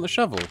shovel? I want the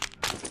shovel.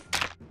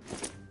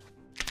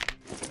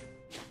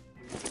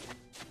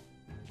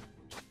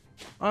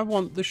 I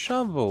want the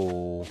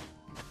shovel.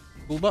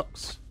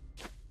 Toolbox.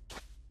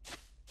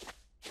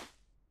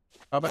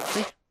 Car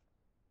battery.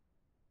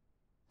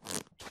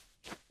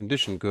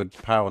 Condition good,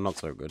 power not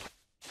so good.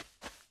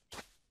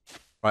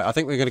 Right, I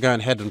think we're going to go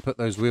ahead and put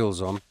those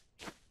wheels on.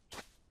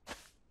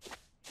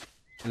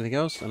 Anything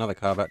else? Another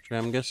car battery,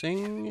 I'm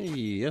guessing.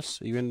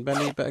 Yes. Are you in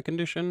better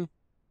condition?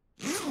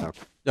 No.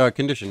 Oh,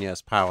 condition,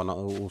 yes. Power, not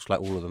all, like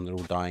all of them. They're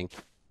all dying.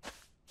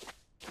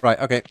 Right,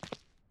 okay.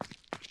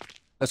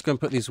 Let's go and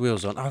put these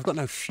wheels on. Oh, I've got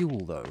no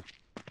fuel, though.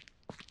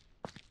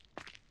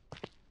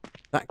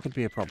 That could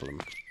be a problem.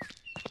 In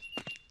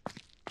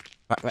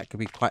fact, that could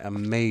be quite a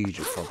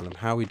major problem.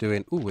 How are we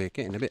doing? Ooh, we're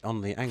getting a bit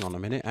on the... Hang on a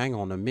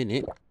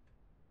minute.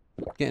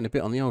 Getting a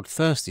bit on the old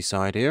thirsty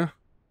side here.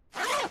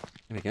 There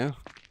we go.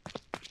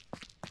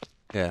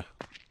 Yeah.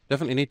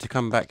 Definitely need to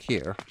come back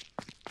here.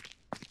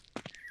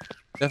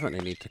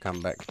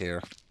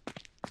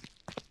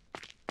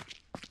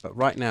 But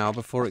right now,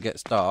 before it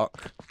gets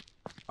dark,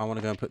 I want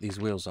to go and put these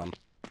wheels on.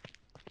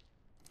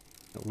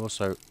 It will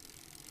also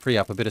free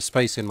up a bit of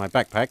space in my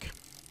backpack.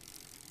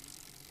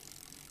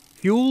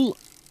 Fuel...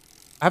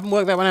 I haven't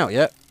worked that one out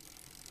yet.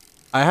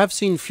 I have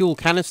seen fuel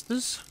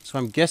canisters, so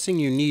I'm guessing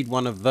you need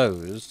one of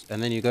those,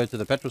 and then you go to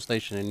the petrol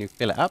station and you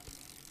fill it up.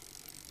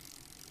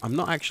 I'm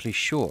not actually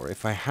sure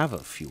if I have a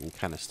fuel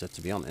canister,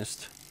 to be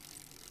honest.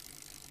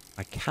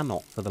 I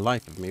cannot, for the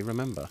life of me,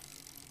 remember.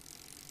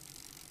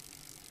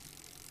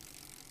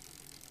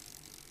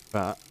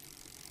 But,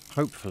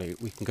 hopefully,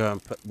 we can go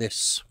and put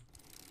these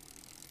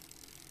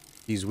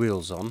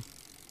wheels on.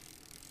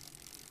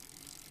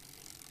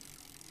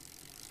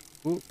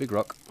 Ooh, big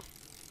rock.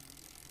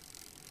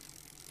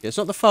 Yeah, it's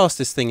not the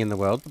fastest thing in the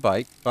world, the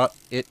bike, but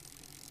it,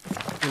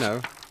 you know,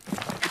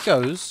 it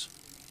goes.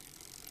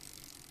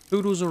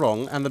 Poodles are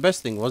wrong, and the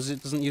best thing was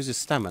it doesn't use its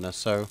stamina,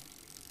 so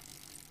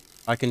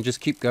I can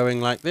just keep going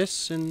like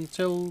this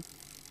until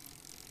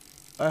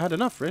I had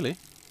enough, really.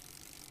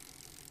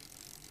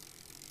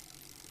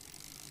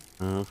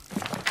 A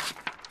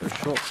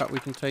shortcut we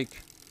can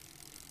take.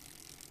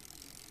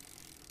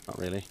 Not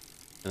really.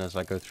 And as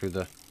I go through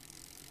the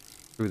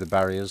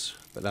barriers,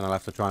 but then I'll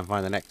have to try and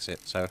find an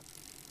exit, so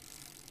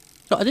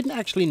I didn't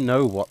actually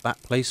know what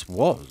that place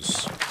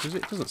was. Because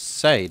it doesn't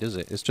say, does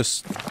it? It's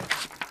just...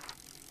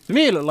 To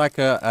me, it looked like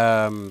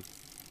a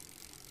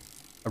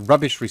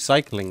rubbish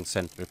recycling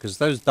centre, because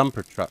those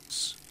dumper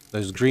trucks,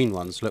 those green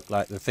ones, look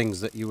like the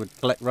things that you would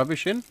collect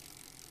rubbish in.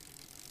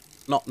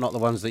 Not the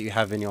ones that you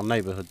have in your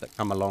neighbourhood that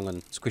come along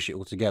and squish it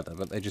all together,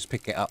 but they just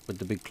pick it up with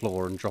the big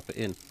claw and drop it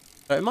in.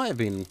 So it might have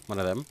been one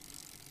of them.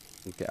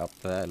 And get up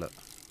there, look.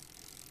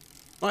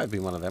 Might have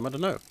been one of them, I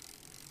don't know.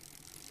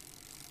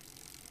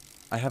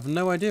 I have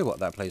no idea what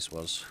that place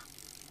was.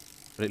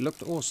 But it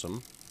looked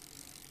awesome.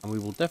 And we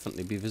will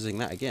definitely be visiting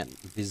that again.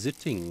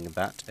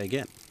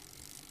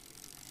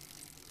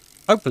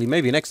 Hopefully,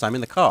 maybe next time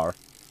in the car.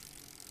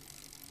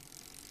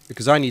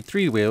 Because I need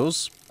 3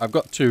 wheels. I've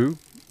got 2.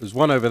 There's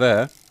one over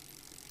there.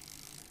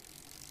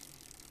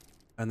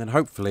 And then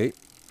hopefully...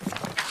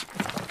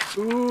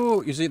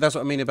 Ooh, you see, that's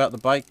what I mean about the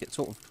bike. It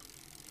sort of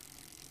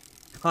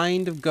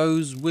kind of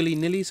goes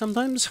willy-nilly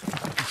sometimes.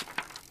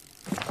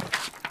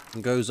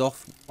 And goes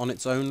off on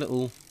its own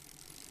little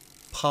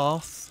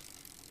path.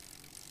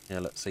 Yeah,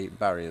 let's see.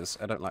 Barriers.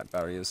 I don't like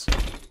barriers.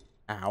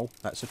 Ow,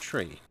 that's a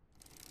tree.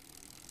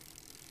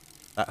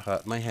 That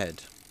hurt my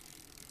head.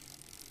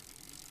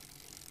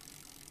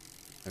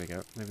 There we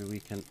go. Maybe we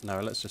can... No,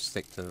 let's just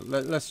stick to...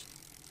 Let's...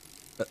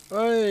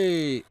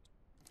 Hey!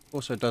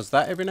 Also does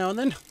that every now and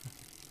then.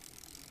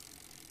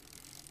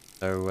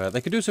 So, they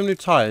could do some new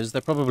tyres.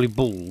 They're probably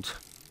bald.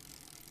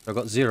 They've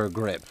got 0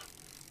 grip.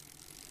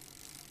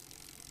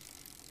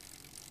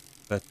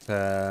 But,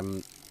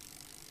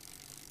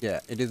 yeah,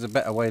 it is a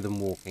better way than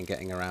walking,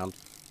 getting around.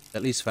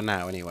 At least for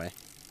now, anyway.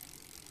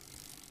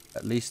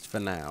 At least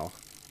for now.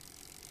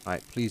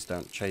 Right, please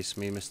don't chase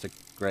me, Mr.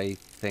 Grey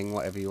thing,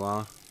 whatever you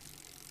are.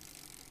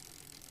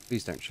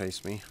 Please don't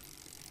chase me.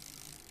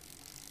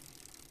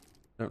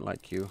 Don't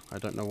like you. I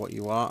don't know what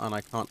you are, and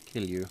I can't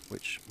kill you,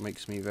 which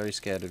makes me very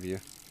scared of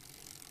you.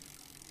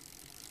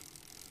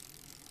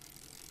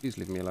 Please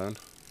leave me alone.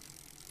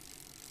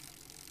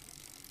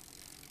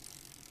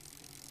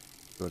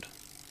 Good.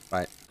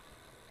 Right.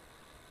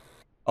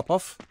 Hop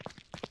off.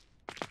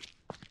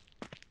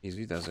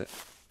 Easy does it.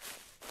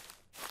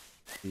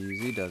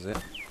 Easy does it.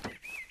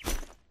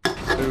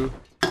 2,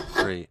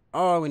 3.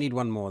 Oh, we need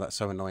one more. That's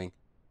so annoying.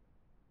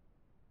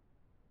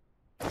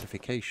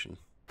 Modification.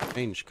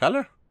 Change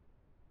color?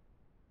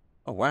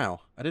 Oh, wow.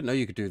 I didn't know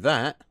you could do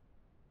that.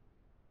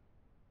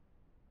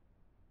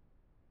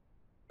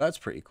 That's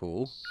pretty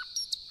cool.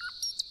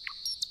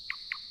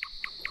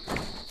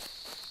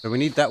 So we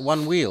need that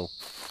one wheel.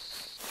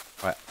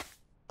 Right.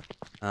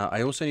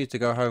 I also need to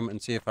go home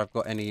and see if I've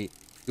got any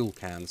fuel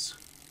cans.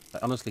 I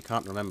honestly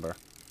can't remember.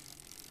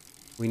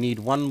 We need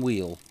one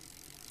wheel.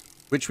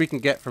 Which we can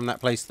get from that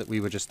place that we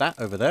were just at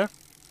over there.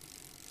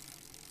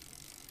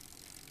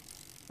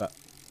 But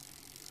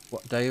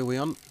what day are we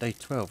on? Day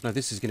 12. No,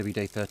 this is going to be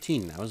day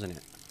 13 now, isn't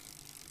it?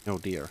 Oh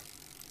dear.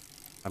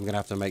 I'm going to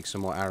have to make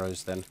some more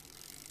arrows then.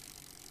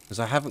 Because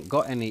I haven't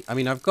got any... I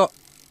mean, I've got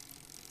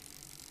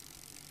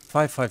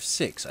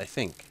 5.56, I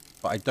think.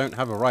 But I don't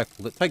have a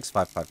rifle that takes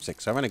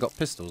 5.56. I've only got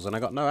pistols, and I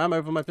got no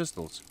ammo for my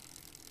pistols.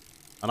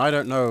 And I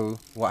don't know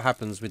what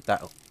happens with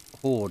that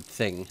horde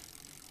thing.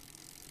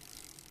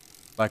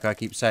 Like I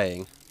keep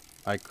saying,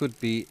 I could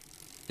be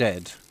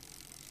dead.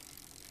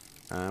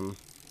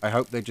 I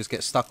hope they just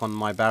get stuck on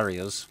my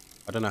barriers.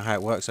 I don't know how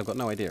it works, I've got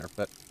no idea.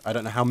 But I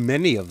don't know how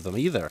many of them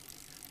either.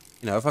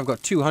 You know, if I've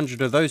got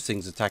 200 of those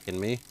things attacking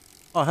me,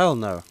 oh hell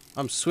no,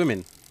 I'm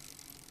swimming.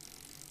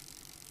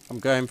 I'm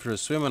going for a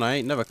swim and I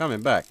ain't never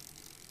coming back.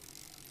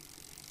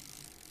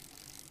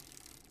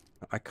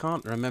 I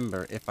can't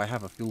remember if I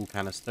have a fuel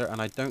canister,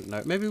 and I don't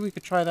know. Maybe we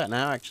could try that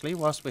now, actually,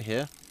 whilst we're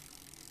here.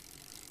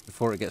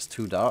 Before it gets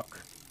too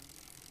dark.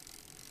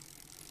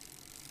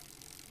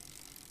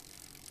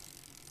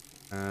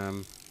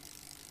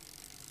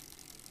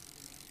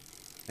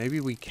 Maybe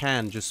we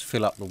can just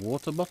fill up the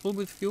water bottle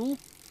with fuel.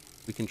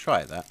 We can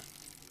try that.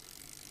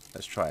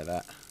 Let's try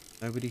that.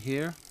 Nobody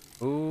here?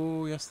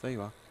 Oh, yes, there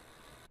you are.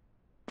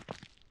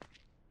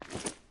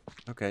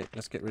 Okay,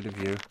 let's get rid of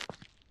you.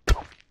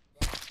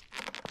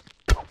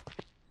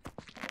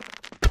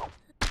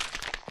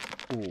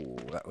 Oh,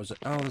 that was...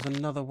 Oh, there's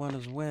another one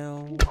as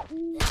well.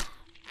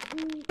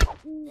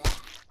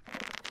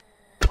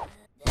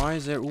 Why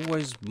is there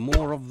always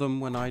more of them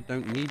when I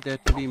don't need there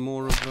to be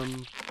more of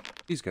them?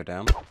 Please go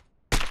down.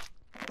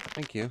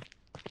 Thank you.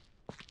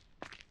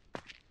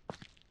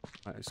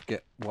 Right, let's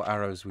get what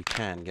arrows we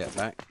can get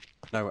back.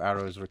 No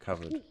arrows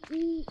recovered.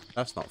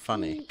 That's not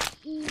funny.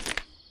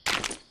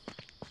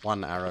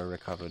 1 arrow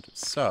recovered.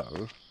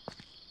 So...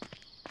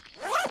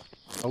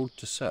 hold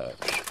to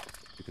search.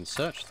 You can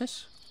search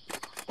this?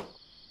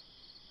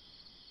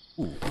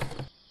 Ooh.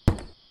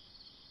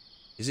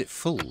 Is it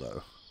full,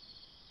 though?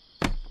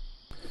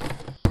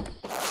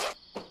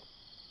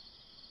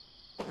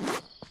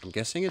 I'm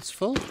guessing it's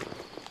full?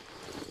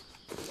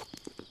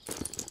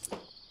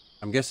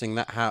 I'm guessing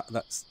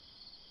that's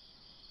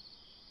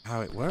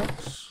how it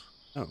works?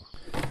 Oh.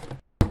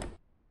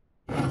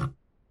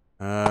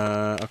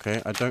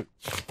 Okay, I don't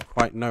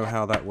quite know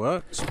how that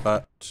works,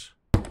 but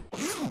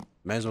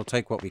may as well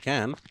take what we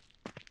can.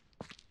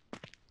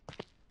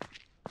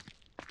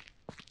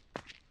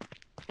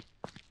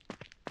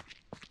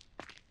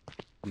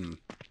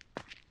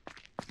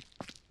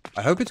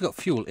 I hope it's got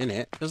fuel in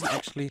it. It doesn't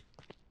actually...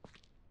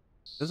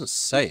 It doesn't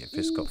say if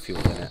it's got fuel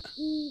in it.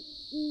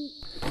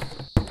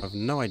 I have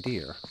no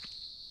idea.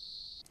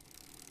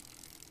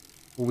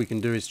 All we can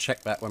do is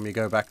check that when we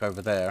go back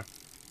over there.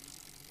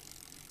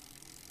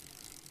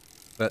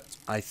 But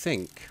I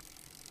think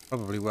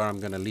probably where I'm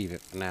going to leave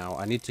it for now.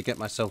 I need to get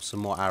myself some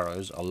more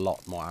arrows, a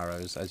lot more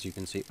arrows, as you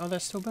can see. Oh, they're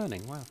still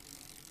burning, wow.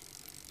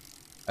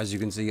 As you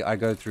can see, I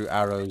go through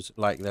arrows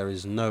like there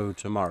is no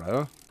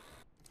tomorrow.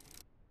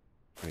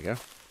 There we go.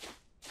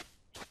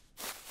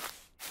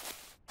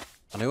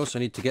 And I also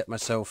need to get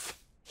myself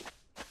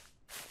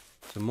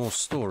some more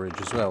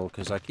storage as well,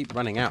 because I keep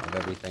running out of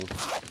everything.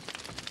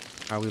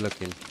 How are we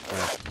looking?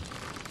 Yeah.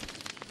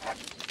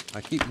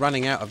 I keep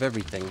running out of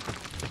everything.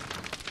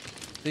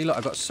 See, look,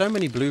 I've got so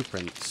many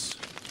blueprints.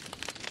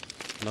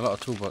 And a lot of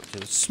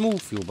toolboxes. Small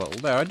fuel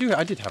bottle. There, I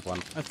did have one.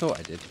 I thought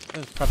I did.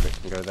 The fabric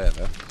can go there,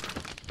 though.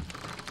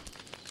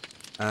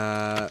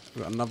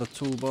 We've got another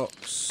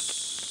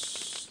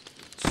toolbox.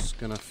 It's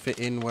gonna fit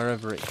in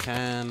wherever it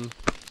can.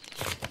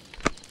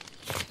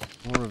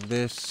 More of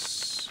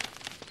this.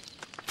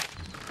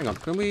 Hang on,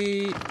 can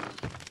we...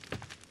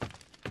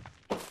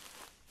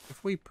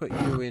 If we put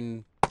you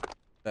in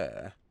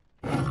there...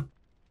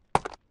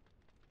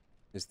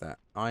 Is that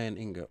iron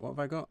ingot? What have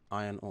I got?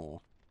 Iron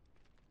ore.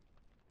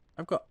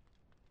 I've got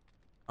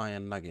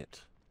iron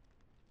nugget.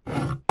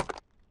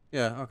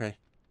 Yeah, okay.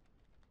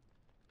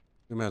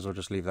 We may as well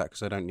just leave that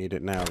because I don't need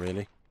it now,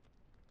 really.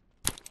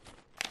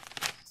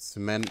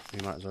 Cement, we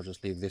might as well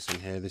just leave this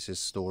in here. This is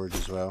storage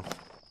as well.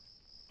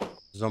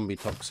 Zombie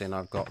toxin,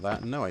 I've got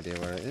that. No idea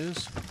where it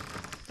is.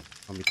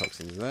 Zombie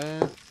toxin's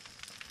there.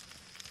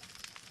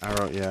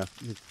 Arrow, yeah.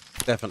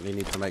 Definitely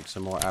need to make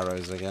some more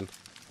arrows again.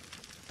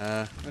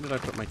 Where did I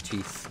put my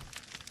teeth?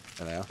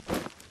 There they are.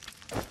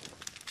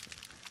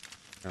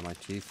 Where are my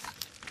teeth?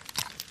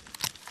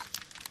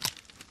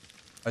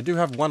 I do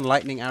have one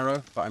lightning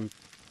arrow, but I'm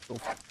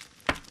sort of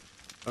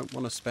don't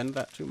want to spend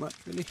that too much,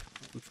 really.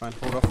 I'll try and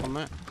hold off on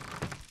that.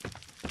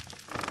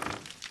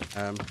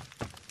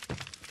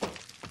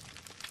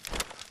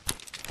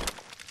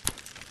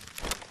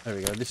 There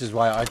we go. This is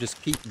why I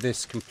just keep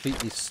this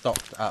completely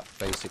stocked up,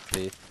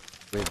 basically,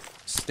 with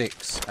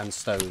sticks and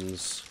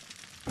stones.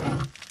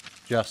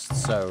 Just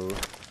so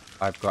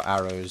I've got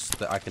arrows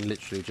that I can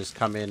literally just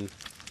come in,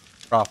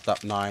 craft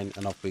up 9,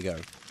 and off we go.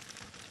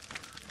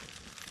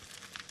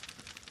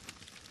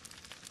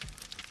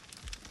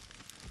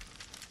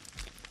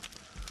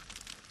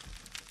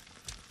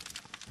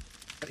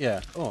 But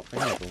yeah. Oh,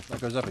 mechanical.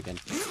 That goes up again.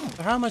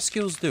 So how are my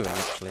skills doing,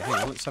 actually? Hang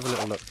on, let's have a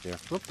little look here.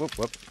 Whoop, whoop,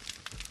 whoop.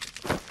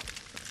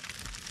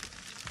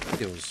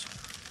 Skills.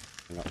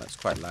 Hang on, that's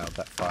quite loud,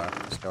 that fire.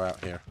 Let's go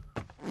out here.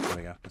 There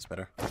we go. That's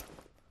better.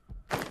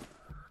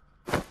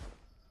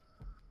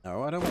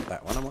 No, I don't want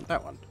that one. I want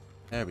that one.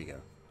 There we go.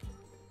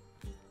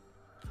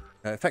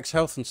 Affects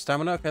health and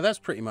stamina. Okay, that's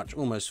pretty much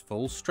almost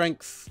full.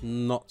 Strength,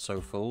 not so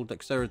full.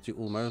 Dexterity,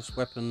 almost.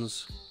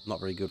 Weapons,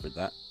 not very good with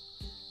that.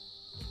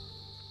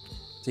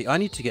 See, I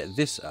need to get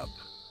this up.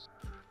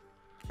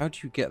 How do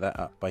you get that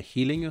up? By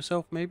healing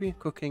yourself, maybe?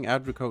 Cooking,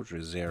 agriculture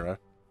is 0.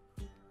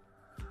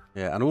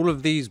 Yeah, and all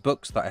of these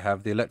books that I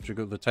have, the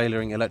electrical, the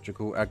tailoring,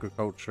 electrical,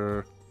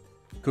 agriculture,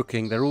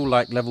 cooking, they're all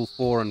like level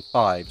 4 and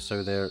 5.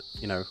 So they're,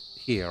 you know...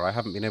 Here, I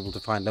haven't been able to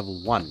find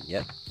level 1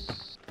 yet,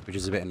 which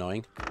is a bit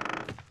annoying,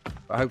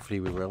 but hopefully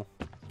we will.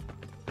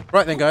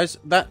 Right then, guys,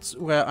 that's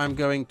where I'm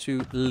going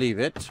to leave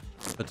it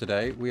for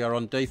today. We are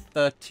on day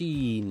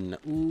 13.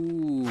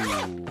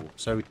 Ooh,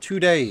 so 2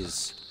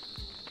 days.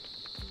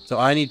 So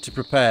I need to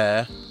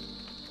prepare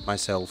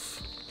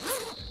myself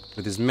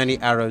with as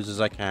many arrows as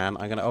I can.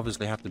 I'm going to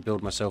obviously have to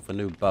build myself a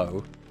new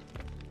bow.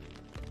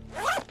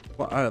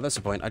 Well, oh, that's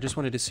the point. I just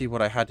wanted to see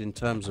what I had in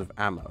terms of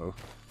ammo.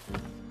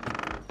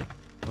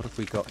 What have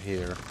we got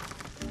here?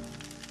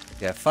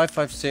 Yeah,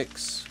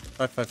 5.56,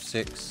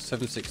 5.56,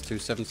 7.62,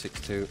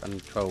 7.62,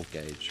 and 12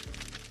 gauge.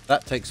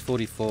 That takes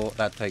 44,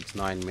 that takes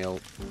 9 mil.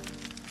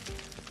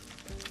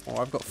 Oh,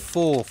 I've got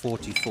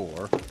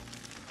 4.44.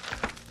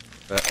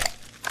 But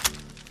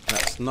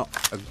that's not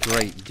a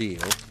great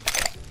deal.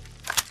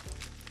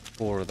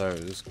 4 of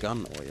those.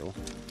 Gun oil.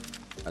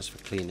 That's for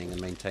cleaning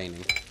and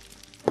maintaining.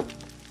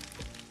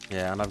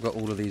 Yeah, and I've got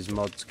all of these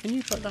mods. Can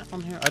you put that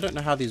on here? I don't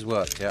know how these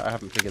work yet. I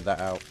haven't figured that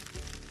out.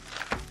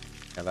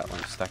 Yeah, that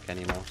won't stack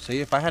anymore.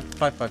 See, if I had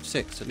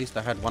 5.56, at least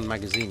I had 1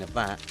 magazine of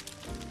that.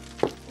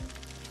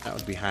 That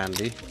would be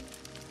handy.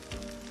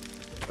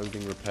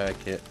 Clothing repair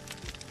kit.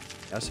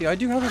 Yeah, see, I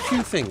do have a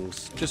few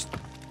things, just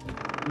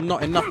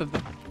not enough of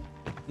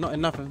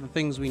the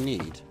things we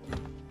need.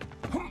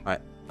 Right,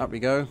 up we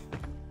go.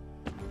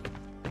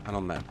 And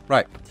on there.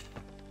 Right.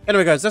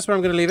 Anyway, guys, that's where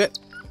I'm going to leave it.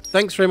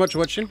 Thanks very much for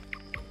watching.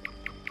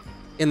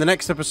 In the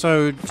next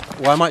episode,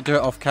 well, I might do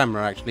it off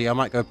camera, actually. I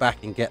might go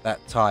back and get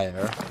that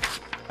tire.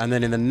 And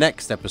then in the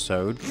next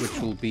episode, which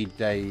will be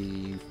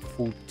day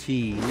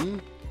 14,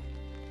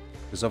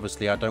 because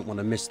obviously I don't want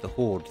to miss the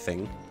horde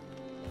thing.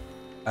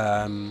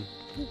 So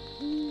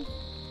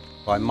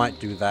I might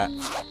do that.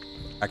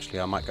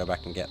 Actually, I might go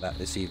back and get that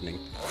this evening.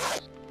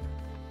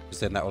 Because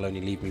then that will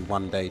only leave me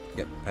 1 day to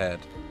get prepared.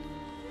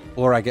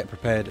 Or I get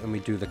prepared and we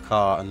do the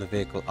car and the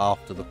vehicle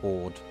after the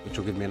horde, which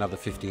will give me another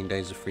 15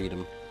 days of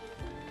freedom.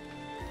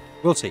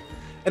 We'll see.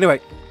 Anyway,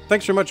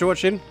 thanks very much for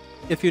watching.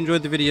 If you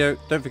enjoyed the video,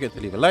 don't forget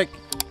to leave a like.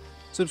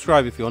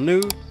 Subscribe if you're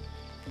new.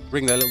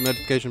 ring that little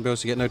notification bell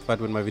to get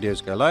notified when my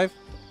videos go live.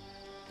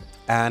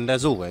 And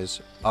as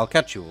always, I'll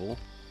catch you all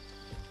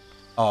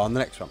on the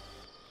next one.